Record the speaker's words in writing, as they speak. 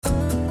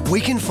We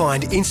can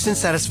find instant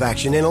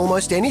satisfaction in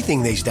almost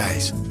anything these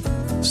days.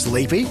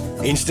 Sleepy?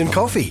 Instant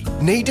coffee.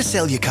 Need to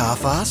sell your car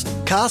fast?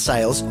 Car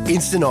sales,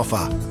 instant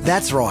offer.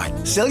 That's right.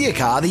 Sell your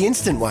car the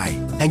instant way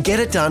and get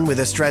it done with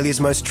Australia's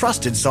most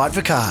trusted site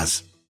for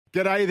cars.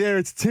 G'day there,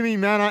 it's Timmy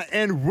Manor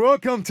and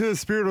welcome to the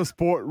Spirit of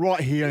Sport right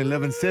here on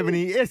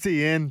 1170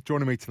 SEN.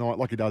 Joining me tonight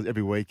like he does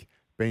every week,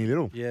 Benny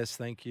Little. Yes,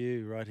 thank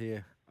you, right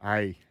here.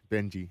 Hey,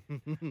 Benji,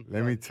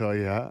 let me tell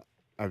you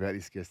about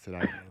this guest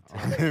today.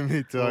 Let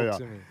me tell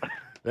you.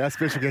 Our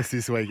special guest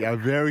this week, our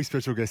very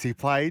special guest, he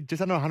played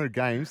just under 100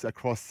 games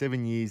across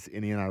 7 years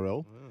in the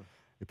NRL.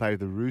 He played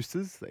with the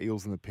Roosters, the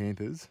Eels and the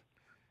Panthers.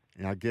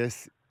 And our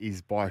guest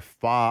is by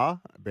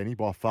far, Benny,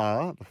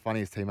 the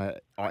funniest teammate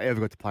I ever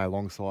got to play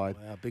alongside.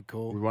 Wow, big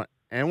call.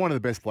 And one of the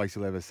best blokes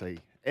you'll ever see,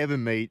 ever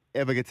meet,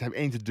 ever get to have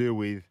anything to do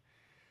with.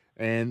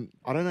 And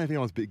I don't know if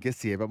anyone's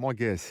guessed here, but my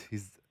guess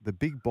is the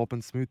big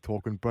bopping, smooth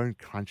talking, bone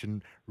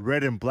crunching,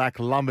 red and black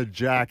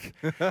lumberjack,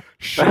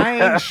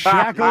 Shane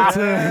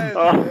Shackleton.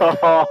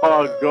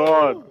 Oh,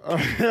 God.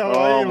 How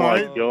are you, my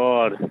mate?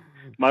 God.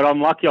 Mate,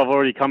 I'm lucky I've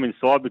already come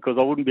inside because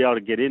I wouldn't be able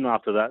to get in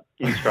after that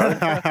intro.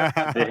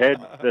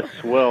 the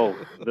swell.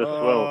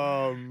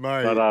 Oh,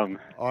 mate. But,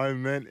 I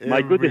meant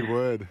every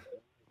word.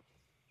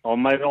 Oh,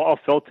 mate, I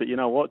felt it. You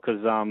know what?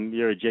 Because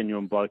you're a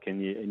genuine bloke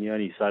and you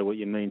only say what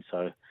you mean.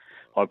 So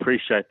I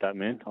appreciate that,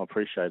 man. I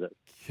appreciate it.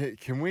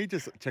 Can we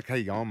just check how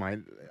you're going, mate?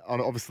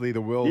 Obviously,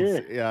 the world's...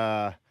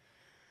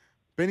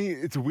 Benny,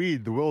 it's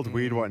weird. The world's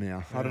weird right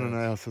now. I don't know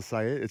how else to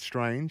say it. It's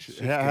strange.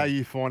 How are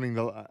you finding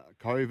the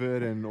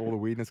COVID and all the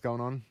weirdness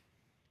going on?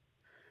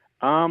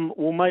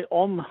 Well, mate,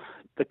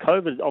 the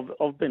COVID,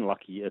 I've been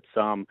lucky. It's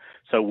so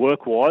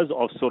work-wise,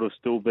 I've sort of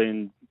still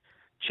been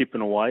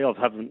chipping away. I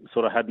haven't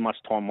sort of had much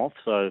time off.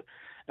 So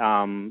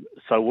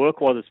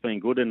work-wise, it's been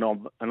good. And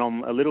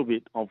I'm a little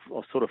bit... I've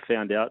sort of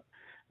found out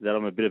that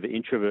I'm a bit of an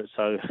introvert,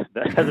 so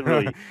that hasn't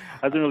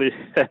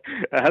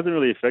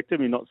really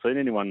affected me. Not seeing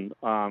anyone.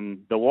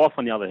 The wife,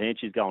 on the other hand,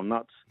 she's going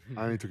nuts.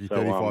 Only took you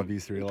 35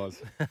 years to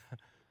realise.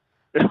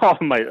 Oh,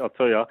 mate, I'll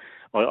tell you,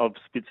 I'm a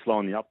bit slow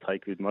on the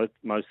uptake with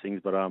most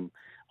things, but I've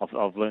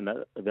learned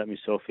that about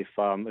myself. If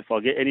I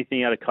get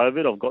anything out of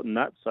COVID, I've gotten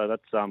that. So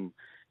that's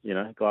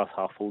glass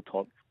half full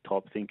type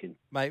thinking.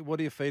 Mate, what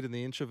are you feeding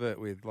the introvert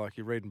with? Like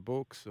you're reading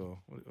books, or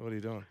what are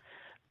you doing?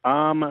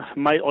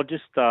 Mate,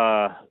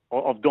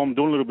 I'm doing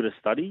a little bit of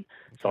study.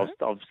 So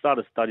I've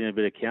started studying a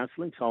bit of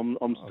counselling. So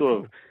I'm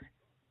sort of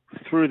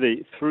through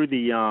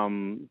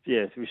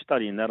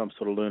studying that, I'm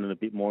sort of learning a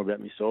bit more about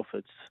myself.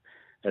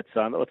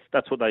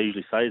 That's what they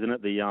usually say, isn't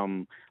it? The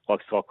like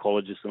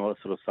psychologists and all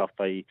that sort of stuff.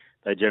 They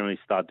generally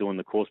start doing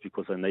the course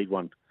because they need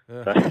one.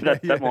 So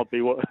that might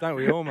be what. Don't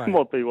we all, mate?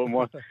 Might be what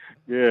might.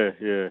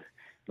 Yeah.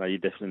 No, you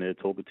definitely need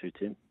to talk it to,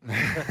 Tim.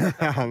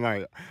 Oh,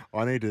 mate,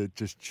 I need to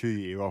just chew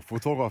your ear off. We'll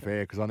talk off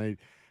air because I need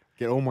to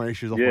get all my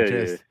issues off my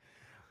chest.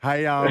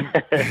 Hey, No.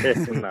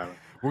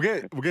 we'll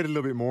get a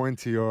little bit more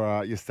into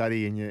your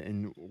study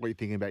and what you're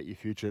thinking about your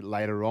future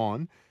later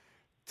on.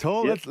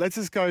 Let's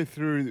just go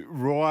through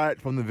right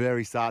from the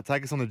very start.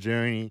 Take us on the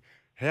journey.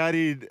 How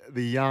did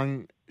the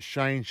young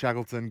Shane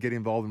Shackleton get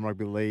involved in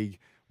rugby league?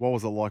 What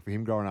was it like for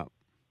him growing up?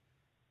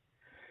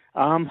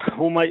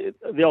 Well, mate,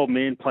 the old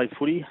man played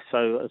footy,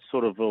 so it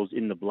sort of was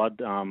in the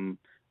blood. I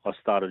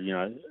started,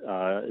 as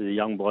a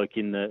young bloke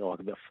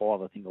about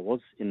 5, I think I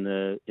was, in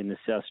the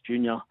South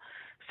Juniors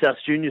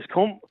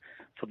comp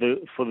for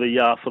the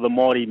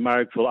mighty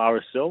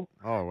Marrickville RSL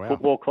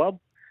football club.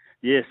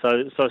 Yeah,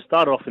 so I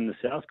started off in the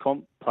South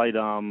comp, played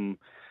at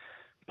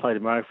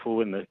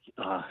Marrickville, and the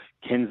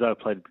Kenzo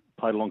played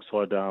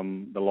alongside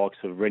the likes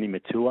of Rennie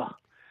Matua.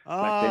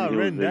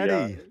 Ren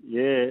Daddy.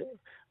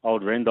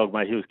 Old Ren Dog,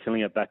 mate, he was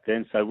killing it back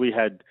then. So we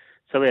had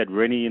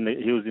Rennie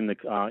he was in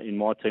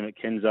my team at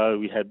Kenzo.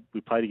 We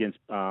played against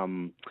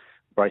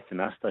Braithen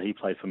Astor. He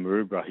played for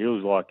Maroubra. He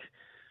was like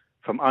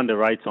from under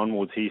 8s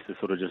onwards. He used to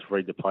sort of just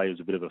read the play. He was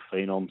a bit of a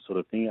phenom sort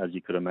of thing, as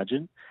you could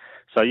imagine.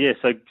 So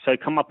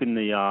come up in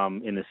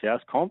the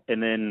South comp,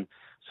 and then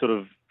sort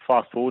of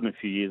fast forward in a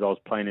few years, I was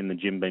playing in the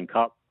Jim Beam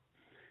Cup.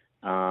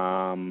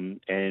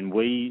 And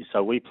we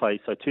played.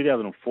 So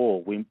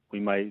 2004, we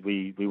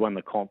won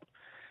the comp.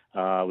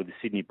 With the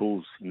Sydney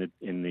Bulls in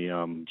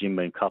the Jim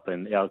Beam Cup,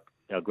 and our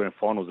grand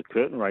final was a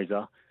curtain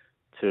raiser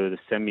to the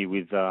semi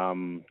with I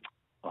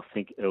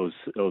think it was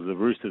the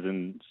Roosters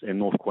in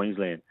North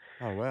Queensland.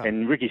 Oh wow!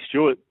 And Ricky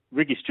Stewart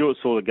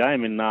saw the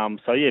game, and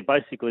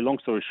basically, long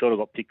story short, I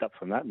got picked up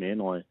from that, man.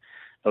 It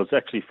was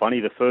actually funny.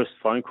 The first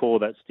phone call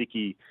that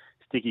Sticky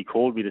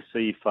called me to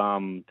see if I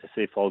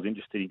was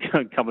interested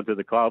in coming to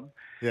the club.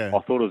 Yeah. I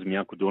thought it was my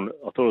uncle doing a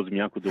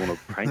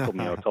prank on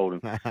me. I told him.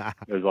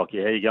 It was like,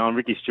 yeah, how you going,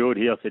 Ricky Stewart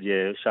here? I said,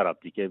 yeah, shut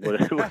up, dickhead. What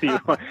do you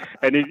want?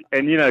 And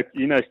you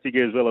know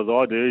Sticky as well as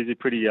I do. He's a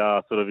pretty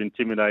sort of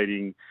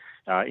intimidating,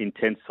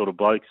 intense sort of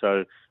bloke.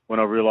 So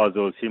when I realised it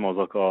was him, I was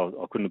like, oh,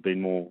 I couldn't have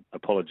been more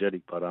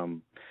apologetic. But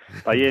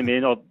yeah,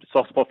 man,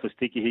 soft spot for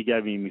Sticky. He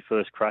gave me my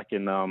first crack,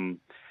 and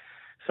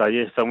so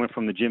I went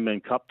from the Jim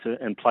Beam Cup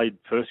and played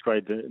first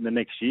grade the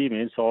next year,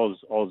 man. So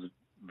I was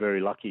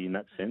very lucky in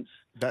that sense.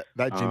 That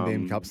Jim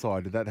Beam Cup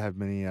side, did that have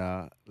many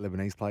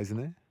Lebanese players in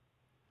there?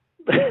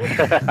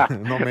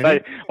 Not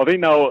many. I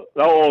think they were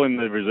all in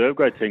the reserve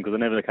grade team because they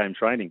never came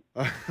training.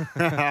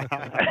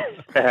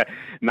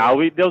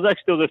 No, there was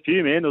a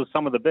few, man. There was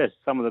some of the best.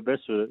 Some of the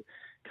best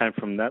came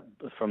from that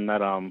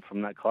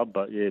club.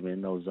 But yeah,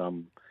 man,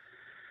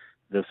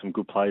 there's some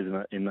good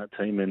players in that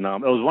team, and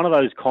it was one of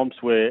those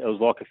comps where it was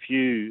like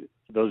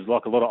there was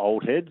like a lot of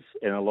old heads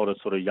and a lot of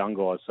sort of young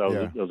guys. So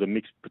it was a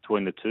mix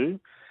between the two.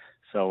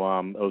 So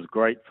it was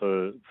great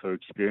for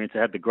experience.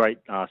 It had the great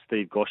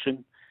Steve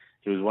Goshen.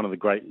 He was one of the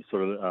great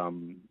sort of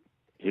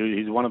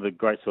he's one of the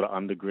great sort of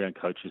underground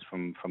coaches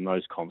from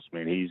those comps,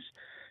 man.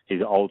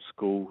 He's old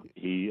school.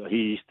 He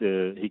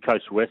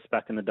coached West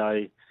back in the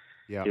day.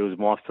 Yeah. He was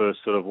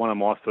one of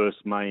my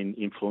first main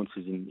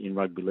influences in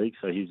rugby league.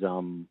 So he's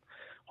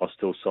I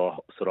still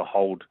sort of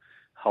hold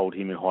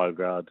him in high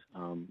regard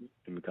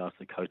in regards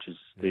to coaches,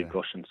 Steve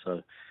Goshen.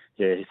 So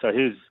he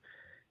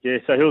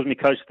was my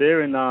coach there,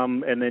 and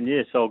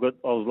then so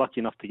I was lucky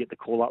enough to get the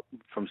call up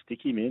from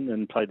Sticky, man,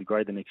 and played the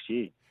grade the next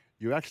year.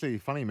 You're actually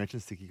funny you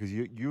mentioned Sticky because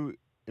you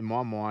in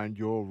my mind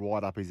you're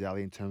right up his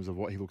alley in terms of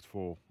what he looked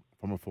for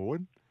from a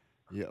forward.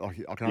 Yeah,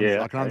 like I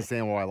can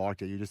understand why I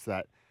liked it. You're just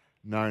that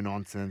no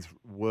nonsense,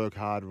 work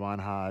hard, run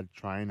hard,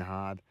 train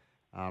hard,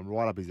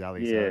 right up his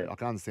alley. Yeah. So I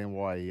can understand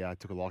why he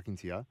took a liking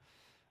to you.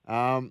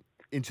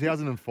 In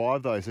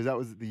 2005 though, so that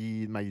was the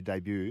year you made your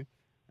debut.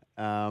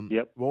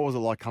 Yep. What was it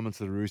like coming to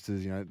the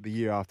Roosters? You know, the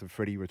year after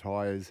Freddie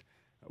retires.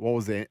 What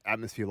was the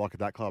atmosphere like at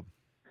that club?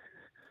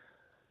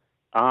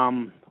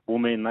 Well,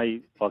 man,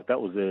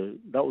 that was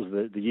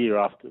the year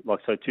after. Like,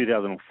 so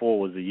 2004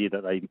 was the year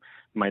that they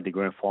made the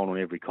grand final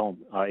in every comp.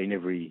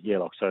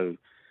 So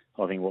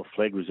I think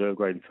flag, reserve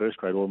grade, and first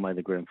grade all made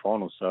the grand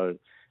final. So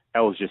that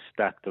was just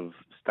stacked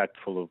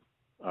full of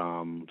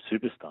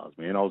superstars,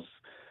 man. I was,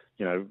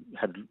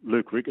 had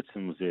Luke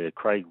Ricketson was there,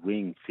 Craig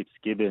Wing,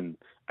 Fitzgibbon,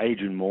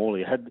 Adrian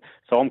Morley.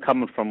 So I'm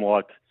coming from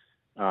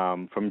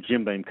from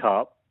Jim Beam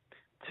Cup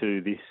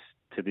to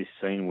this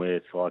scene where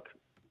it's like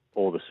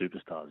all the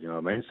superstars, you know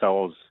what I mean?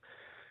 So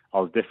I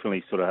was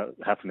definitely sort of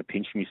having to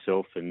pinch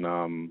myself and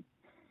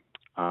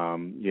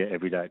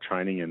every day at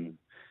training, and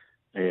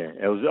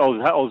I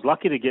was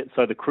lucky to get.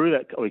 So the crew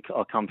that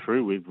I come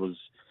through with was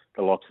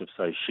the likes of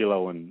say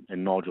Shillo and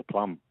Nigel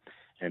Plum,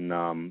 and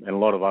a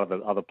lot of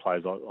other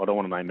players. I don't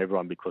want to name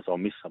everyone because I'll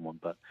miss someone,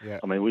 but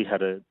I mean we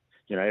had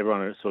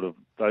everyone sort of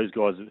those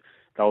guys. We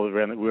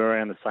were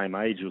around the same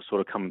age. It was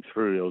sort of coming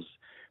through.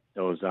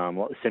 It was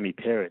like Semi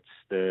Peretz.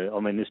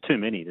 There's too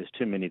many. There's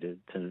too many to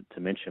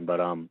mention. But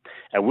and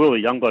we were the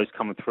young guys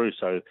coming through,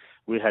 so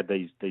we had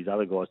these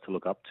other guys to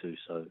look up to.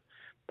 So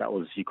that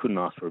was, you couldn't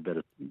ask for a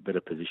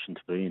better position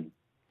to be in.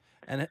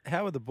 And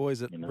how are the boys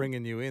that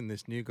bringing you in,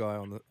 this new guy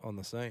on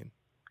the scene?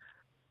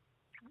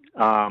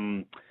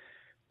 It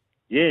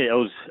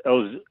was.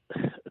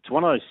 It's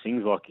one of those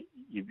things like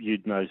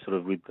you'd know sort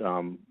of with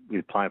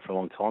playing for a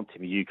long time,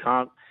 Timmy. You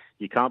can't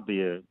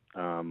be a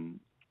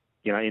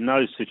in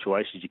those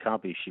situations, you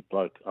can't be a shit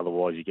bloke.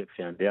 Otherwise, you get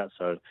found out.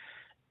 So,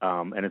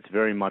 and it's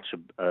very much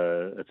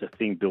it's a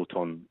thing built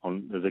on.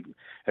 There's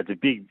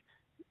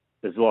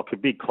like a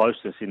big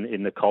closeness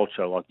in the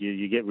culture. Like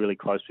you get really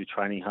close with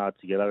training hard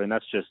together, and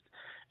that's just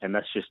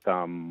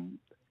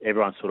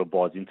everyone sort of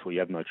buys into it. You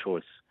have no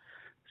choice.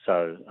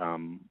 So,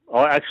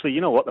 actually, you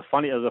know what? It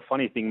was a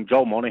funny thing.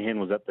 Joel Monahan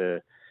was at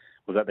the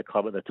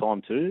club at the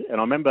time too, and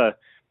I remember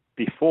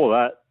before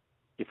that,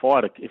 if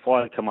I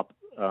had come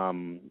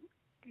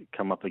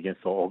up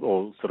against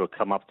or sort of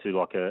come up to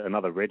like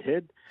another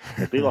redhead,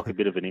 it'd be like a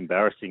bit of an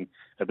embarrassing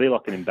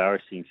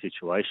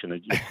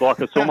situation.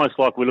 It's almost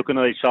like we're looking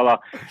at each other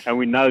and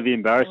we know the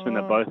embarrassment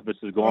that both of us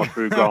have gone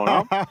through growing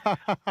up.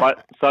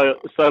 But so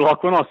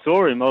like when I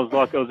saw him, I was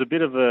like, it was a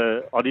bit of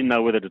I didn't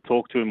know whether to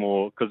talk to him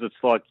or, because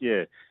it's like,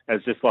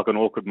 it's just like an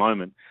awkward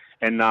moment.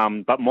 And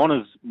but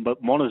Mona's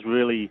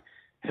really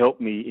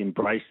helped me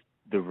embrace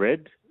the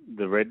red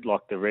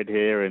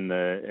hair and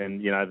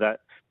that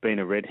being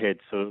a redhead.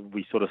 So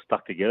we sort of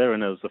stuck together,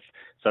 and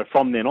so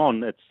from then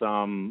on, it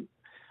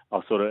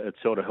sort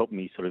of helped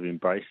me sort of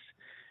embrace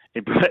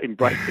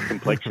the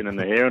complexion and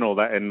the hair and all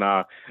that, and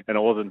I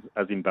wasn't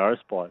as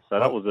embarrassed by it. So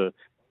that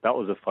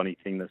was a funny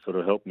thing that sort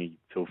of helped me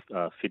feel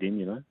fit in,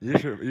 You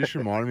just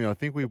reminded me. I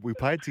think we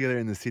played together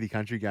in the City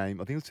Country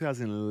game. I think it was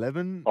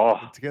 2011.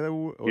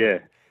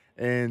 Together.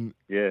 And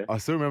I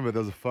still remember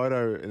there was a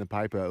photo in the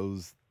paper. It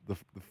was the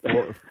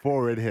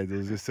four redheads. It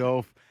was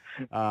yourself.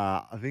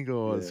 I think it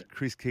was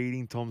Chris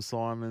Keating, Tom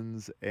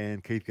Simons,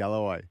 and Keith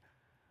Galloway.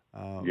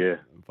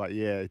 But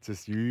it's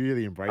just you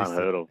really embraced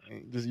it.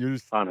 You're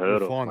just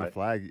unheard of, flying the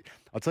flag.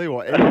 I'll tell you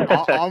what.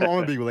 I'm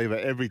a big believer.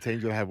 Every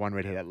team's got to have one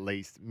redhead at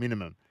least,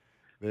 minimum.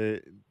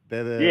 They're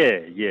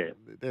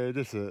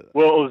just a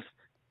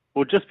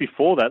Well, just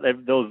before that,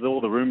 there was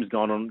all the rumours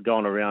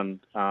going around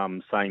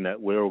saying that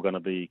we're all going to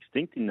be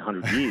extinct in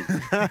 100 years,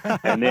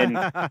 and then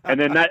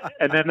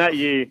that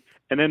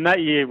And then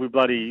that year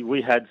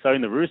we had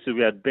in the Roosters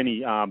we had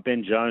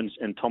Ben Jones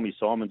and Tommy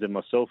Simons and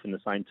myself in the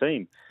same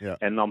team. Yeah.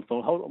 And I'm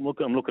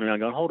looking around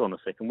going, hold on a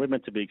second, we're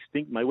meant to be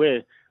extinct, mate.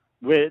 We're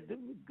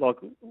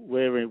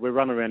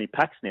running around in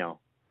packs now.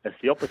 That's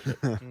the opposite.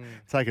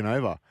 Taking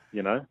over.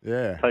 You know?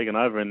 Yeah. Taking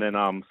over, and then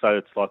so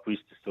it's like we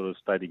used to sort of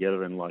stay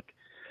together and like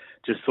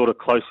just sort of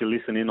closely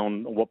listen in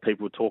on what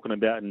people were talking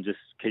about and just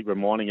keep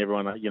reminding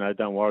everyone that,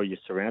 don't worry, you're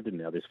surrounded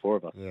now. There's 4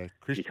 of us. Yeah.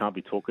 You can't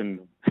be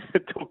talking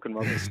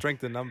rubbish.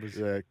 Strength in numbers.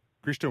 Yeah.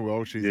 Christian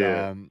Welch is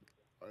Yeah.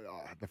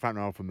 the front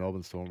rower for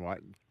Melbourne Storm,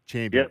 right?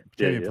 Champion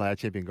player,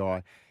 champion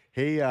guy.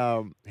 He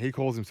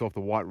calls himself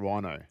the White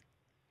Rhino.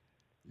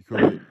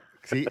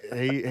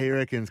 He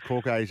reckons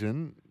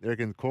Caucasian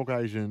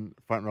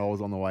front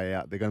rowers on the way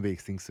out. They're going to be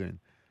extinct soon.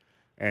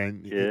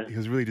 And he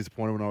was really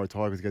disappointed when I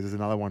retired because he goes, there's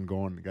another one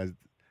gone. He goes,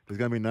 there's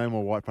going to be no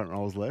more white front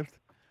rowers left.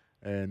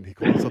 And he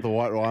calls himself the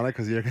White Rhino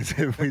because he reckons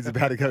he's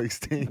about to go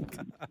extinct.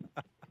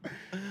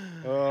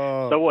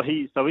 So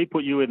he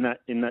put you in that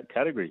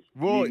category?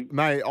 Well,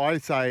 mate,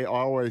 I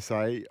always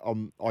say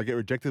I get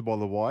rejected by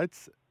the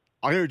whites.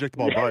 I get rejected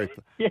by both.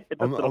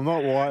 I'm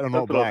not white, I'm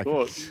not black.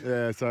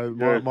 Yeah, so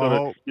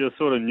you're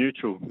sort of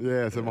neutral.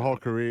 Yeah, so my whole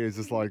career is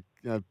just like,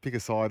 pick a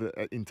side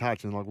in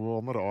touch and like, well,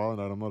 I'm not an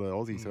Islander, I'm not an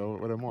Aussie, so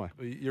what am I?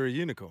 You're a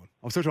unicorn.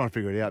 I'm still trying to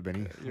figure it out,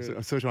 Benny.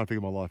 I'm still trying to figure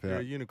my life out. You're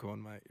a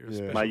unicorn, mate. You're a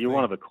special mate, you're thing.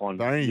 one of a kind.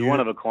 You're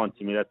one of a kind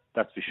to me,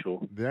 that's for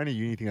sure. The only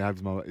uni thing I have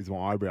is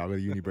my eyebrow. I've got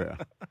a unibrow.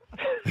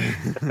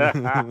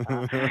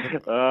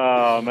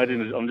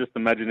 Imagine I'm just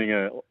imagining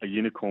a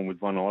unicorn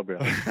with one eyebrow.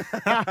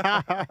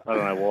 I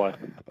don't know why.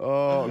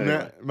 Oh,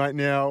 anyway.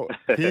 Now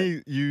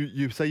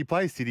you say you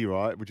play City,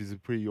 right, which is a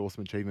pretty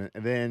awesome achievement,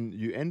 and then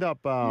you end up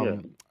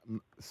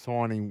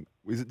signing.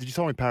 Did you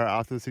sign with Para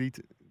after the City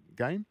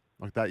game,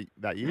 like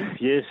that year?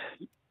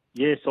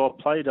 Yes. So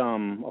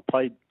I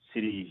played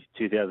City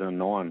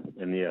 2009,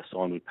 and I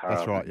signed with Para.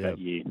 That's right. That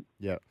year.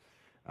 Yeah.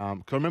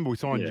 Because I remember we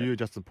signed you,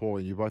 Justin Paul,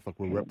 and you both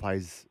were rep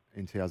players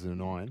in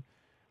 2009.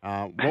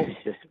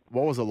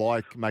 What was it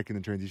like making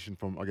the transition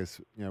from, I guess,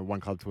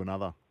 one club to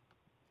another?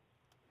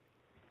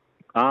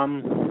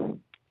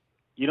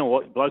 You know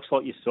what, blokes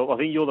like yourself, I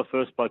think you're the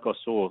first bloke I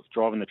saw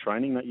driving the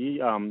training that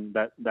year.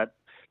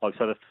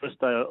 So the first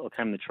day I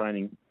came to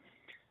training,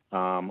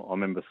 I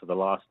remember for the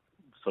last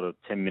sort of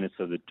 10 minutes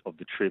of the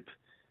trip,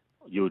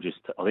 I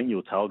think you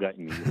were tailgating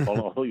me. I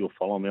thought you were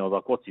following me. I was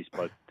like, what's this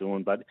bloke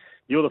doing? But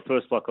you're the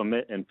first bloke I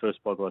met and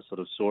first bloke I sort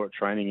of saw at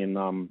training.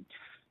 And,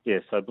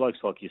 so blokes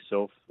like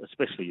yourself,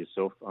 especially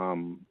yourself,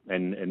 and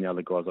the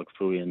other guys like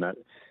Fui and that,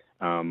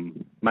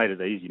 made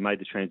it easy, made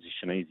the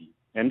transition easy.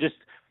 And just,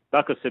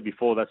 like I said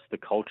before, that's the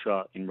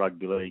culture in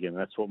rugby league, and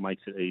that's what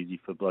makes it easy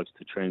for blokes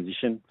to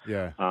transition.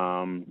 Yeah.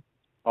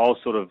 I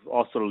sort of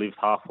lived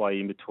halfway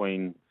in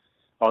between.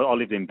 I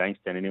lived in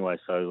Bankstown anyway,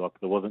 so like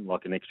there wasn't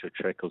like an extra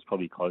trek. It was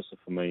probably closer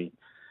for me,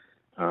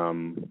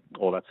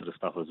 all that sort of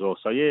stuff as well.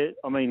 So yeah,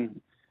 I mean,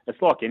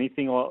 it's like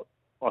anything. I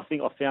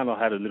think I found I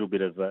had a little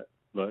bit of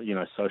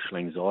social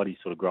anxiety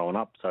sort of growing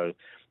up. So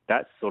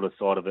that sort of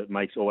side of it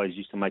always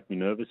used to make me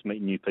nervous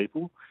meeting new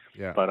people.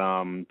 Yeah. But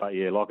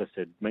yeah, like I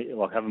said,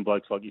 like having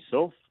blokes like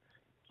yourself.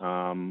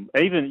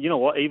 Even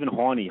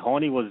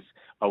Heine was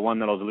one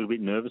that I was a little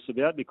bit nervous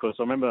about because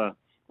I remember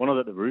when I was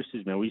at the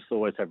Roosters, man, we used to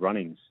always have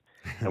run-ins.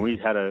 And we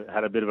had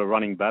a bit of a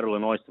running battle,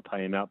 and I used to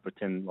pay him out,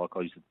 pretend like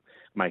I used to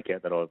make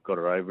out that I've got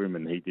her over him,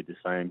 and he did the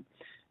same.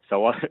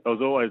 So I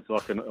was always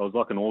like an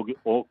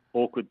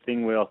awkward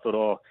thing where I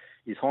thought,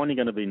 is Heine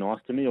going to be nice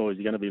to me, or is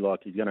he going to be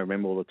like he's going to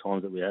remember all the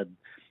times that we had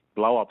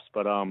blow-ups?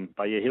 But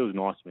yeah, he was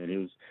nice,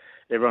 man.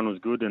 Everyone was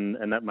good,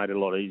 and that made it a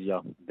lot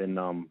easier than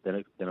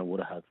it would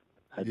have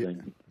had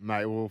been.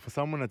 Mate, well, for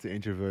someone that's an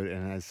introvert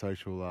and has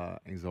social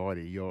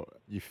anxiety, you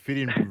fit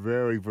in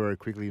very, very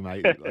quickly,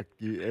 mate. Like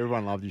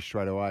everyone loved you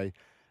straight away.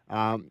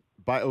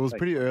 But it was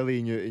pretty early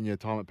in your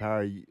time at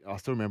Para. I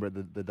still remember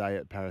the day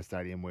at Para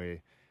Stadium where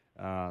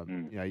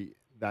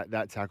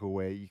that tackle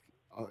where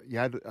you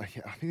had, I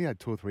think you had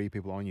 2 or 3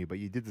 people on you, but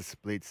you did the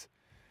splits.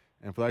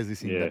 And for those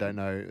listening that don't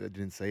know, that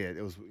didn't see it,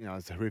 it was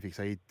it's horrific.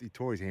 So he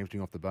tore his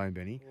hamstring off the bone,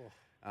 Benny.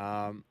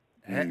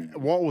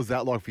 What was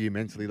that like for you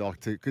mentally?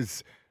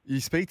 Because you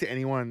speak to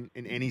anyone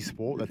in any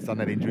sport that's done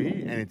that injury,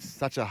 and it's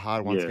such a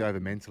hard one to get over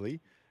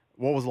mentally.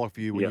 What was it like for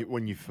you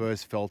when you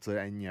first felt it,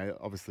 and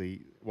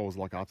obviously what was it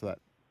like after that?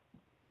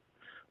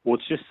 Well,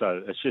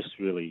 it's just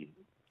really,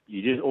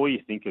 all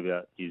you think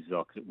about is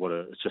like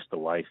it's just a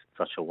waste,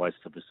 such a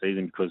waste of the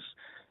season because,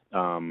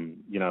 how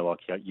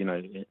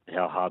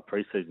hard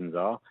pre-seasons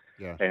are.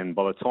 Yeah. And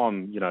by the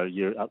time,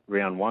 you're up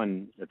round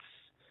one, it's,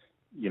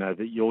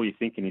 all you're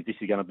thinking is this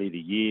is going to be the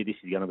year, this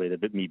is going to be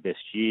my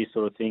best year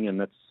sort of thing. And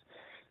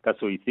that's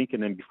all you think.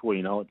 And then before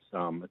you know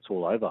it's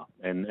all over.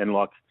 And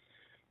like,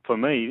 for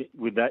me,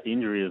 with that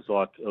injury, it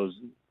was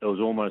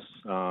almost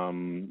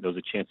there was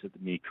a chance that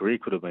my career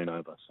could have been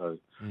over. So,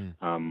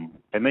 and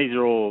these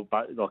are all,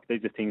 but like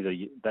these are things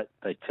that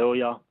they tell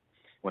you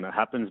when it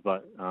happens.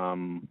 But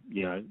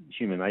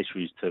human nature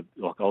is to,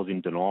 like, I was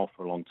in denial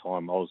for a long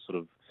time. I was sort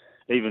of,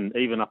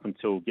 even up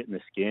until getting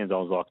the scans, I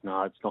was like,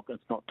 no, it's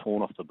not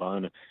torn off the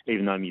bone.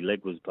 Even though my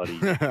leg was bloody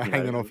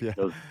hanging off, it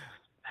was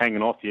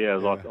hanging off. Yeah,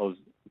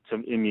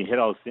 in my head,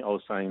 I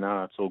was saying,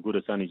 no, it's all good.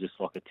 It's only just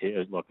like a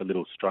tear, like a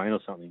little strain or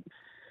something.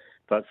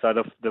 But so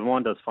the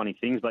mind does funny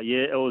things. But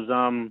yeah, it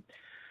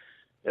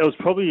was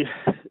probably,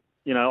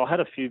 I had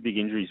a few big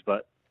injuries,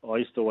 but I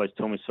used to always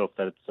tell myself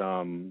that it's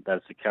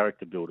a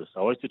character builder.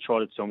 So I used to try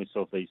to tell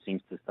myself these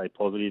things to stay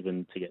positive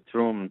and to get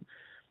through them.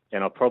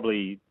 And I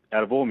probably,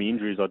 out of all my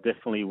injuries, I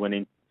definitely went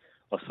in.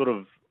 I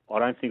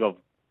don't think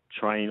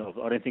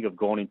I've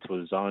gone into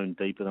a zone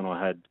deeper than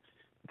I had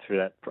through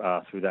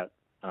that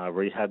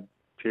rehab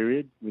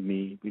period with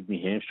me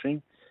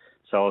hamstring.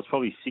 So I was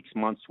probably 6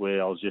 months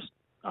where I was just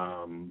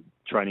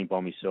training by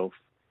myself,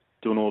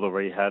 doing all the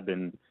rehab,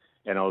 and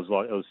I was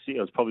like, it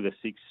was probably the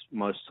 6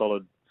 most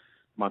solid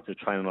months of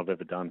training I've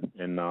ever done.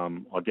 And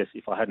I guess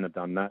if I hadn't have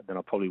done that, then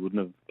I probably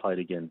wouldn't have played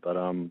again. But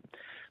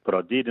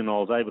I did, and I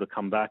was able to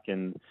come back.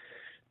 And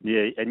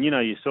yeah, and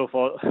yourself,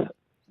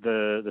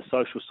 the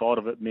social side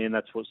of it, man,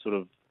 that's what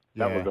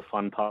that was the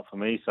fun part for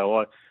me. So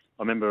I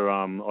remember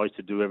I used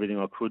to do everything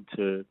I could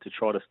to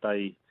try to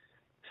stay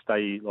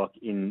like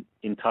in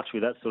touch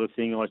with that sort of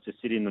thing. I used to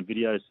sit in the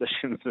video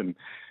sessions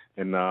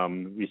and I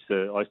used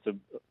to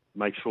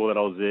make sure that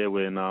I was there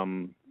when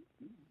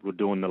we're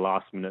doing the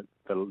last minute,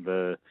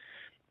 the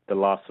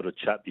last sort of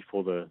chat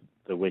before the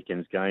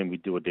weekend's game. We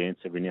do a dance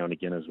every now and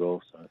again as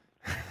well. So.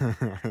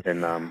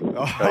 And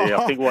so yeah,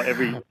 I think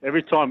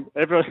every time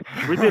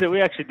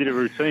we actually did a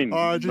routine. Oh,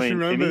 I just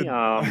remembered.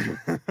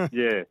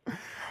 Yeah,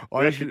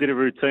 we actually did a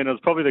routine. It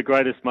was probably the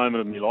greatest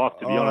moment of my life,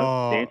 to be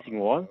honest, dancing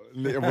wise.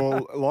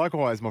 Well,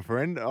 likewise, my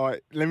friend.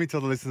 Let me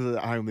tell the listeners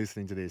at home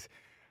listening to this.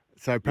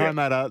 So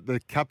Parramatta, the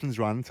captain's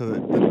run. So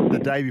the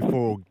day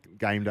before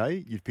game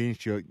day, you'd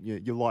finish your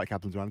light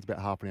captain's run. It's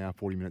about half an hour,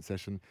 40-minute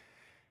session.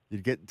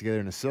 You'd get together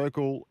in a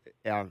circle.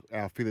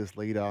 Our fearless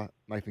leader,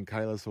 Nathan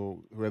Kalis, or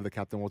whoever the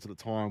captain was at the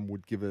time,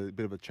 would give a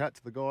bit of a chat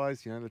to the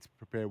guys. Let's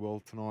prepare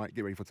well tonight,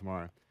 get ready for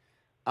tomorrow.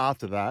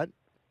 After that,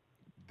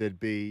 there'd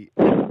be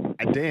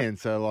a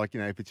dance. So, like,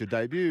 if it's your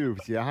debut, if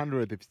it's your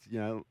 100th, if it's,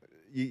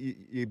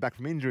 you're back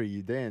from injury,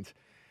 you dance.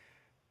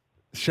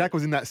 Shaq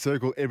was in that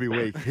circle every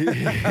week. He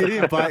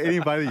didn't play the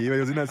year, but he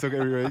was in that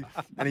circle every week,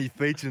 and he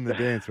featured in the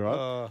dance,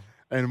 right?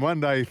 And one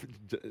day,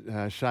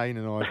 Shane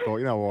and I thought,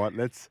 you know what,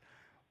 let's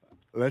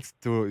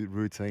do a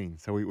routine.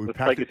 So we let's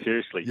take it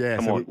seriously. Yeah,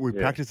 we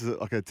practiced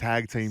like a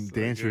tag team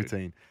dance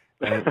routine,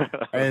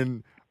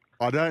 and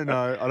I don't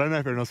know if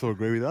everyone else will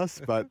agree with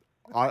us, but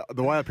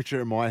the way I picture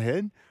it in my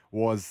head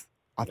was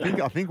I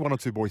think one or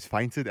two boys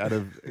fainted out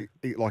of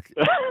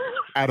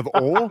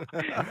awe.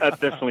 That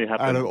definitely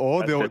happened. Out of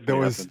awe, there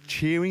was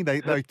cheering.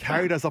 They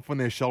carried us up on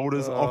their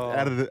shoulders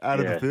out of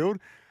the field.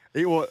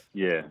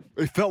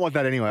 It felt like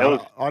that anyway.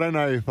 I don't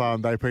know if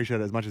they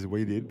appreciate it as much as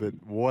we did, but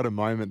what a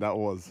moment that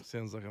was.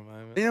 Sounds like a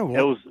moment. You know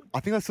what? I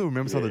think I still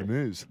remember some of the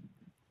moves.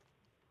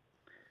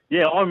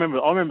 Yeah, I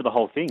remember the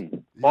whole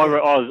thing. Yeah.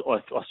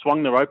 I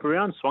swung the rope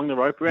around,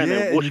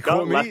 and whooshed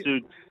up,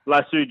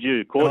 lassoed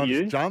you, caught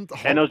you, jumped,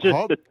 and it was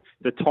just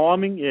the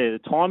timing. Yeah, the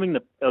timing.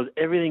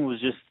 Everything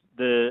was just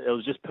it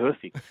was just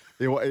perfect.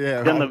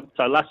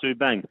 So lasso,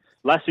 bang,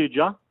 lassoed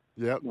you.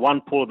 Yep.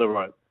 One pull of the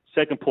rope.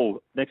 Second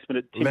pull, next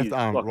minute, left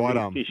arm, like right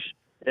arm. Fish.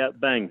 Out,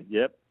 bang,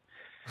 yep.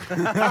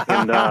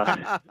 And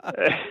I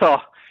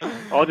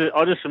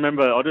just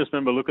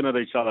remember looking at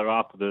each other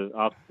after the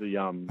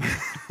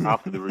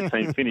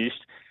routine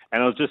finished,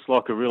 and it was just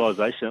like a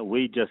realization that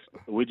we just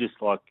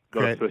like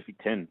got a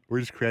perfect 10.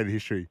 We just created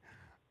history.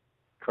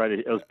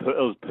 It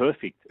was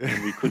perfect,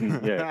 and we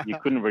couldn't you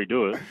couldn't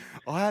redo it.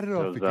 How did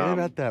I forget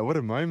about that? What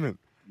a moment.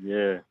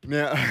 Yeah.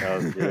 Now.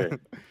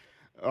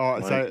 All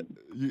right, so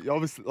you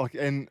obviously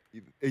and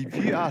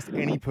if you ask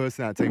any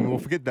person on that team, well,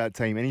 forget that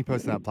team, any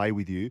person that played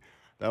with you,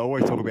 they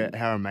always talk about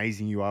how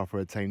amazing you are for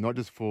a team, not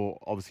just for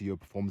obviously your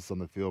performance on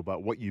the field,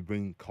 but what you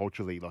bring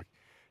culturally. Like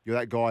you're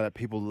that guy that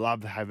people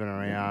loved having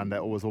around.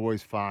 That was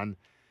always fun.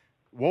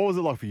 What was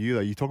it like for you though?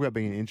 You talk about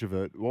being an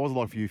introvert. What was it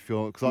like for you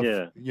feeling?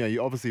 Because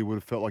you obviously would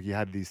have felt like you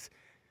had this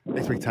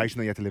expectation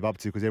that you had to live up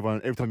to. Because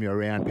every time you're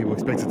around, people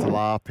expected to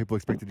laugh, people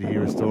expected to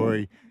hear a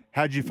story.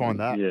 How did you find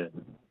that? Yeah.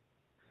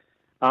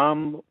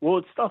 Well,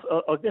 it's stuff.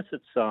 I guess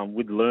it's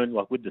with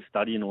the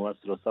study and all that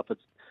sort of stuff.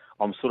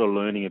 I'm sort of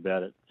learning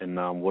about it and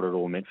what it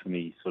all meant for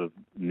me, sort of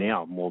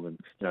now more than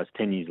it's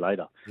 10 years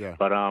later. Yeah.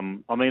 But I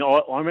mean,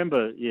 I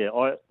remember. It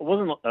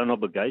wasn't an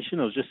obligation.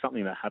 It was just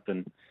something that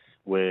happened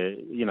where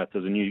if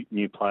there's a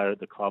new player at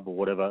the club or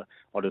whatever,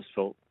 I just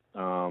felt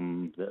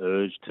the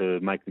urge to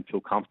make them feel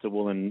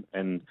comfortable and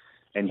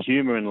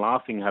humour and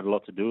laughing had a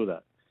lot to do with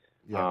that.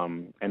 Yeah.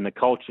 And the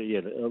culture,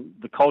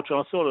 the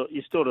culture.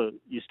 You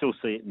still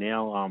see it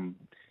now.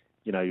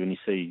 When you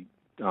see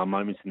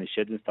moments in the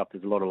shed and stuff,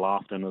 there's a lot of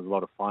laughter and there's a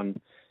lot of fun,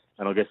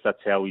 and I guess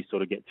that's how we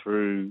sort of get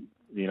through,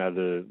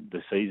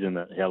 the season,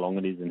 how long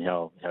it is and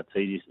how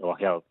tedious, or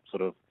how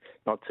sort of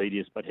not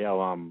tedious, but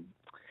how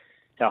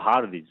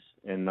hard it is.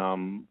 And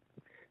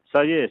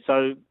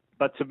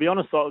but to be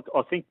honest,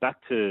 I think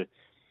back to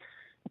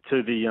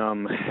the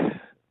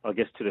I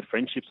guess, to the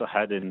friendships I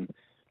had, and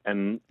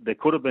there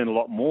could have been a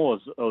lot more.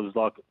 It was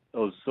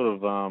sort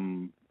of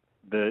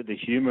the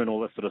humour and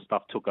all that sort of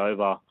stuff took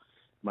over,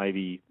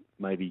 maybe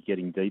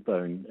getting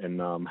deeper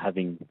and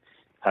having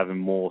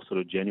more sort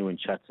of genuine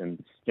chats.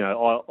 And I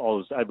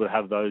was able to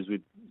have those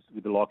with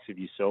the likes of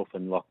yourself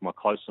and like my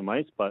closer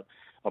mates, but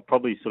I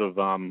probably sort of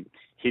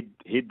hid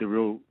the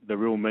real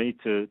me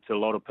to a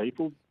lot of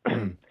people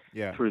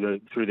through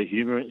the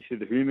humour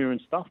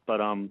and stuff.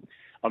 But I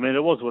mean,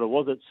 it was what it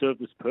was. It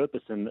served its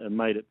purpose and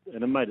made it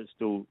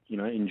still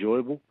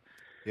enjoyable.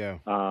 Yeah.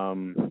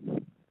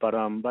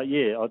 But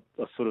yeah, I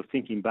sort of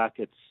thinking back,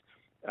 it's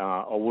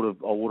I would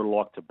have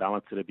liked to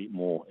balance it a bit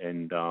more,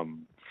 and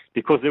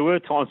because there were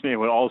times, man,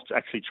 where I was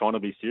actually trying to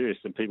be serious,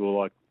 and people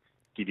were like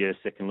give you a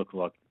second look,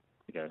 like,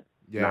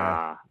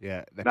 nah,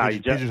 you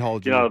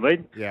pigeonholed you know what I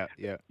mean? Yeah.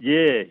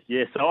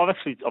 So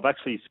I've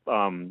actually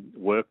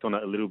worked on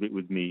it a little bit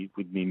with me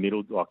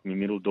middle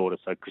daughter,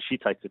 so because she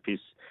takes the piss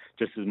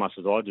just as much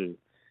as I do,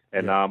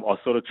 and I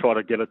sort of try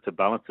to get her to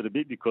balance it a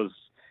bit, because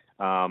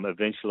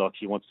eventually, like,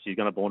 she's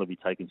going to want to be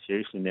taken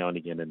seriously now and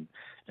again,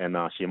 and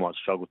she might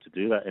struggle to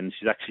do that, and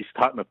she's actually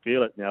starting to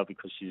feel it now,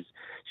 because she's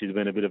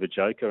been a bit of a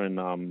joker, and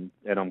I'm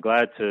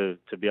glad to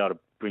be able to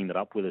bring that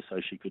up with her so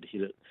she could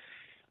hit it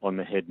on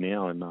the head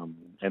now, and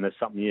it's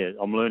something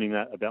I'm learning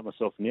that about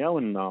myself now,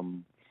 and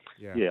I'm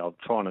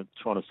trying to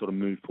sort of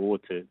move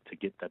forward to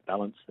get that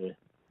balance there.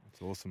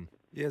 That's awesome.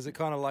 Yeah, is it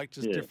kind of like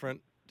just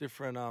different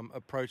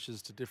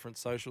approaches to different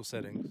social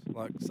settings?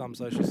 Like some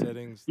social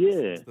settings,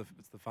 it's the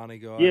funny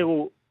guy.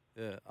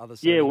 Other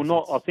settings.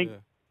 I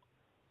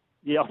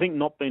think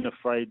not being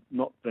afraid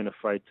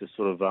to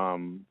sort of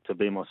to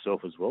be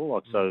myself as well.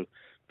 Like so,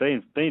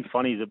 being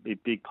funny is a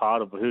big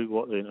part of who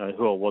I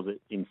was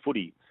in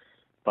footy,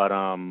 but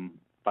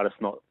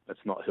it's not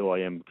who I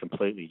am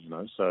completely.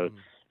 So.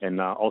 And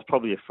I was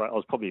probably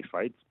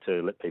afraid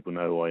to let people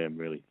know who I am.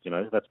 Really,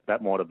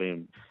 that might have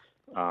been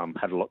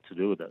had a lot to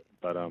do with it.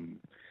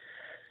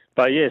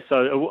 But yeah,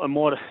 so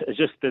it's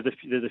just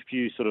there's a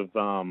few sort of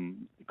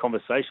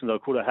conversations I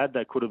could have had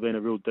that could have been a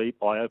real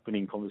deep,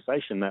 eye-opening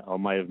conversation that I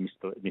may have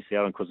missed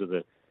out on because of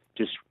the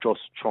just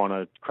trying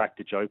to crack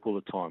the joke all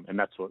the time. And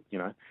that's what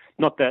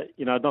not that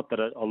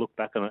I look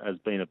back on it as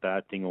being a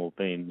bad thing or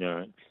being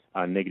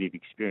a negative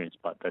experience,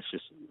 but that's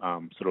just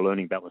sort of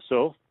learning about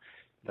myself.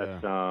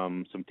 That's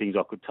some things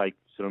I could take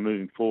sort of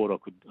moving forward. I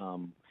could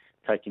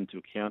take into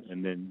account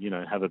and then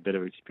have a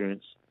better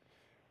experience.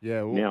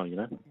 Yeah. Well, now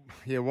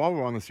Yeah. While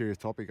we're on the serious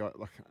topic,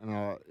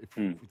 if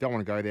we don't want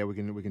to go there, we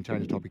can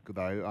change the topic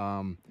though.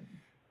 I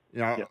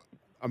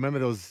remember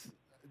there was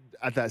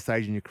at that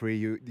stage in your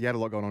career, you had a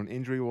lot going on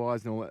injury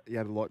wise, and all that, you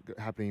had a lot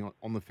happening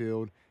on the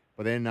field.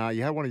 But then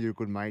you had one of your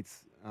good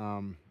mates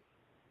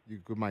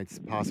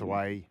pass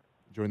away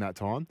during that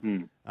time.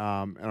 And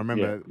I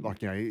remember,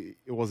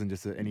 it wasn't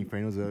just any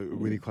friend; it was a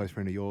really close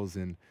friend of yours.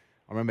 And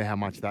I remember how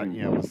much that,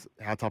 was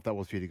how tough that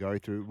was for you to go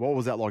through. What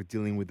was that like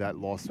dealing with that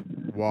loss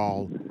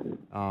while,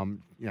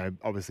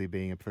 obviously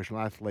being a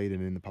professional athlete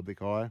and in the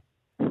public eye?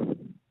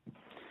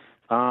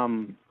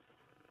 That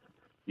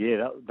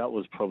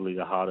was probably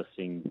the hardest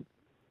thing,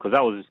 because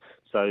that was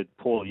so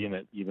Paul. You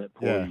met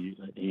Paul. Yeah.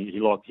 He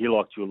liked you a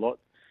lot.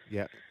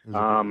 Yeah.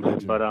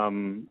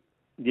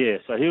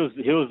 So he was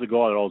the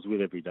guy that I was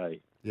with every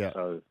day. Yeah.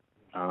 So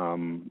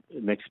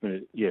next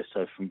minute,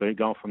 so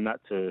going from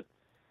that to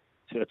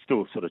it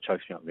still sort of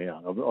chokes me up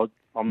now.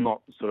 I'm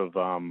not sort of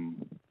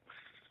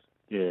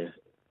he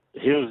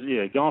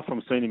was going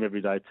from seeing him every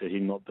day to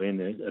him not being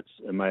there. It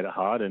made it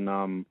hard, and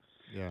So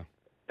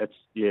there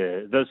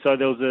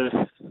was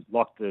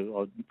I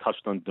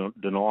touched on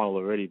denial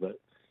already, but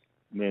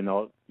man,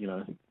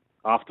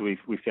 after we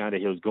found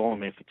out he was gone,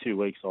 man, for 2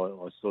 weeks,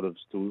 I sort of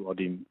I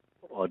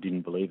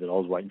didn't believe it. I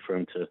was waiting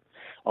for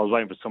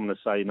someone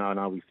to say,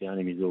 no, we found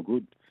him, he's all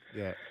good.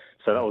 Yeah.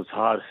 So that was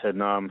hard, and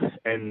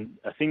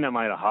a thing that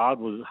made it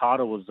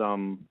harder was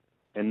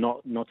and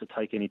not to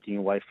take anything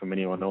away from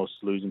anyone else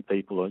losing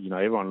people.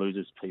 Everyone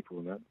loses people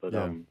and that, but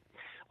I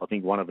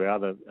think one of our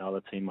other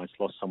teammates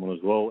lost someone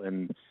as well,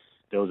 and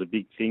there was a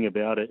big thing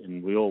about it,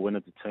 and we all went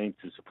at the team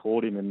to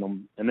support him,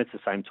 and at the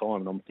same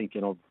time, and I'm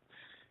thinking of,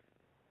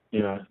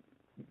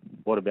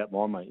 what about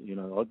my mate?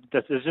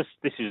 This is just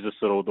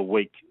sort of the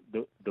weak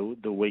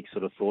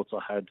sort of thoughts I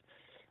had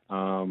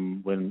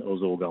when it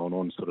was all going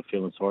on, sort of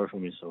feeling sorry for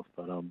myself.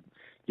 But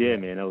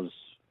man, that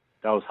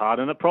was hard,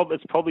 and it probably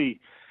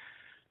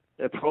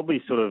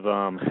sort of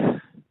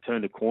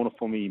turned a corner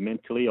for me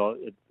mentally.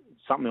 It's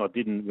something I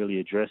didn't really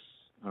address,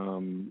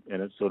 and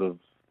it sort of,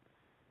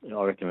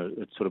 I reckon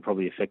it sort of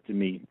probably affected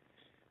me,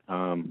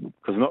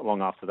 because not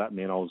long after that,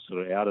 man, I was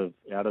sort of out of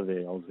there.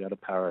 I was out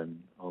of para,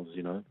 and I was,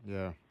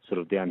 sort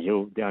of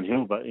downhill.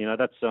 But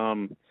that's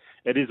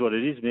it is what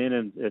it is, man,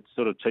 and it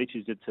sort of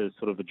teaches you to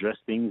sort of address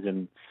things,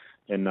 and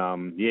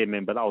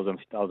man. But that was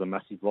a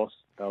massive loss.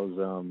 That was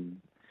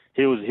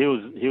he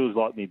was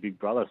like my big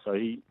brother, so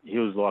he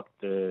was like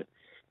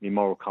my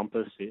moral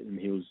compass, and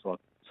he was like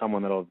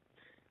someone that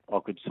I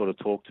could sort of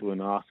talk to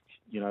and ask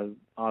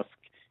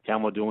how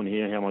am I doing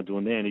here, how am I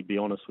doing there, and he'd be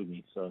honest with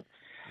me. So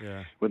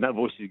when that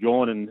voice is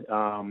gone,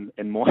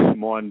 and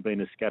mine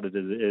being as scattered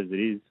as it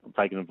is,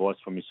 taking advice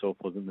from yourself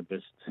wasn't the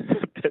best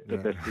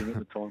best thing at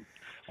the time.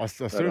 I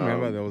still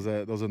remember there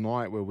was a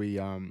night where we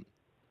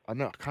I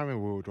can't remember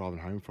where we were driving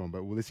home from,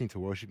 but we were listening to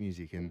worship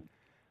music, and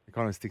it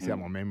kind of sticks out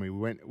in my memory.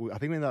 I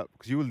think we ended up,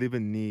 because you were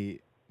living near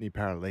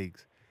Para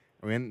Leagues,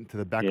 and we went to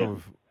the back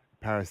of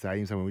Para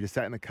Stadium somewhere. We just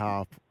sat in the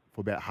car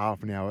for about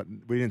half an hour.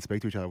 We didn't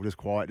speak to each other. We were just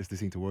quiet, just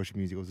listening to worship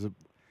music. It was I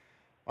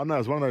don't know. It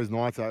was one of those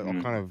nights I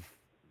kind of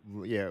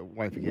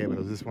won't forget, but it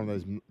was just one of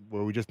those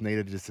where we just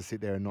needed just to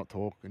sit there and not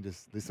talk and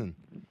just listen.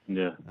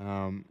 Yeah.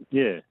 And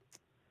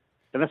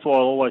that's why I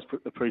always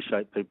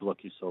appreciate people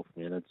like yourself,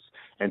 man.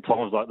 And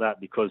times like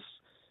that, because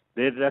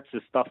that's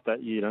the stuff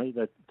that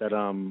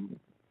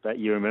that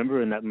you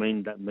remember, and that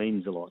means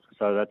a lot.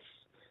 So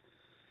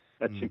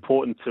that's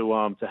important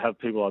to have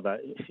people like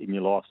that in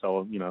your life. So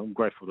I'm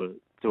grateful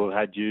to have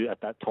had you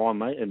at that time,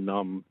 mate. And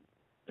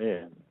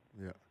yeah,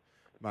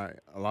 mate,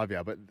 I love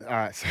you. But all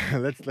right, so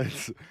let's.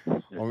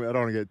 I don't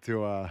want to get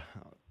too. I'm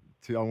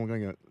going to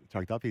get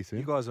choked up here soon.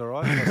 You guys all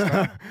right? Do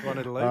I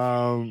need to leave?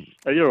 Are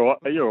you all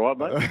right,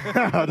 mate?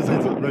 I just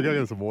need to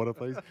get some water,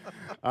 please.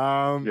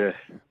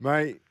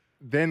 Mate.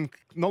 Then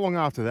not long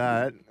after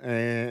that,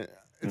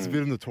 it's a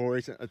bit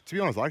notorious. To be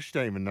honest, I actually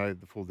don't even know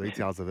the full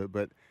details of it,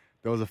 but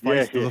there was a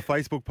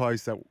Facebook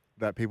post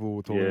that people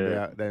were talking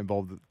about that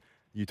involved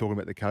you talking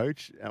about the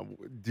coach.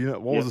 Do you know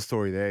what was the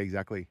story there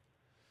exactly?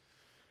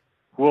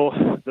 Well,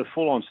 the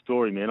full-on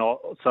story, man.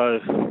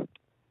 So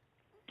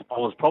I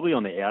was probably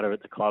on the outer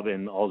at the club,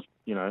 and I was,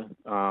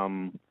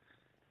 and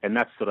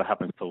that sort of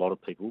happens to a lot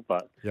of people.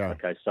 But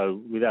okay,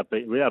 so without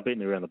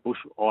beating around the bush,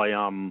 I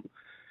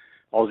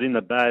was in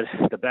the bad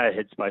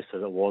headspace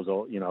as it was.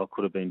 I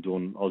could have been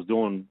doing. I was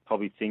doing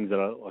probably things that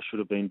I should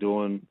have been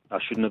doing. I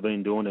shouldn't have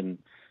been doing,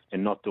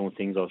 and not doing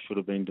things I should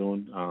have been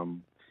doing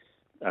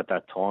at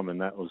that time. And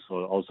that was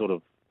it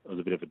was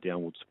a bit of a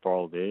downward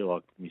spiral there,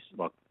 like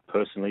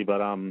personally.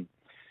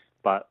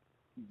 But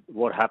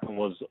what happened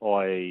was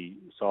I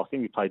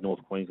think we played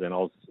North Queensland. I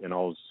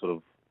was sort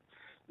of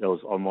it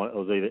was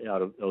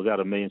out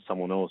of me and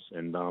someone else,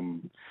 and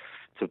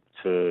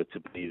to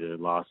be the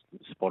last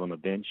spot on the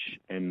bench,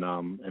 and I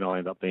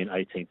ended up being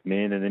 18th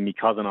man. And then my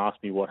cousin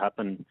asked me what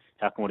happened,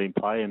 how come I didn't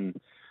play, and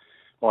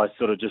I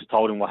sort of just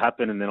told him what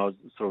happened. And then I was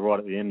sort of right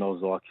at the end, I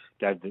was like,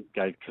 gave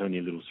Kearney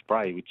a little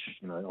spray, which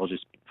I was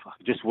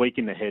just weak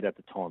in the head at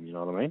the time. You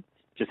know what I mean?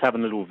 Just having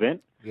a little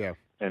vent. Yeah.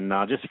 And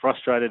just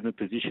frustrated in the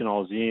position I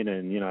was in,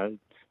 and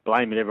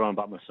blaming everyone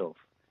but myself.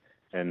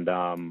 And,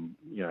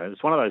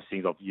 it's one of those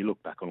things you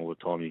look back on all the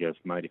time. You go,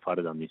 mate, if I'd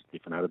have done this,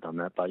 if I had have done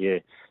that. But,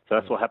 so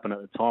that's what happened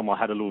at the time. I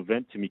had a little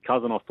vent to my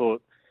cousin. I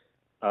thought...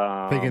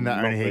 thinking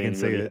that only he can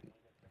see it.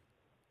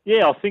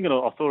 Yeah, I thought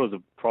it was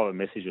a private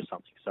message or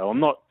something. So I'm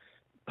not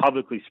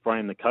publicly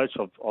spraying the coach.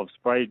 I've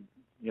sprayed...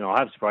 I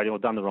have sprayed him.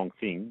 I've done the wrong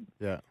thing.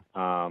 Yeah.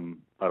 But I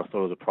thought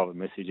it was a private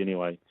message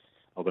anyway.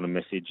 I got a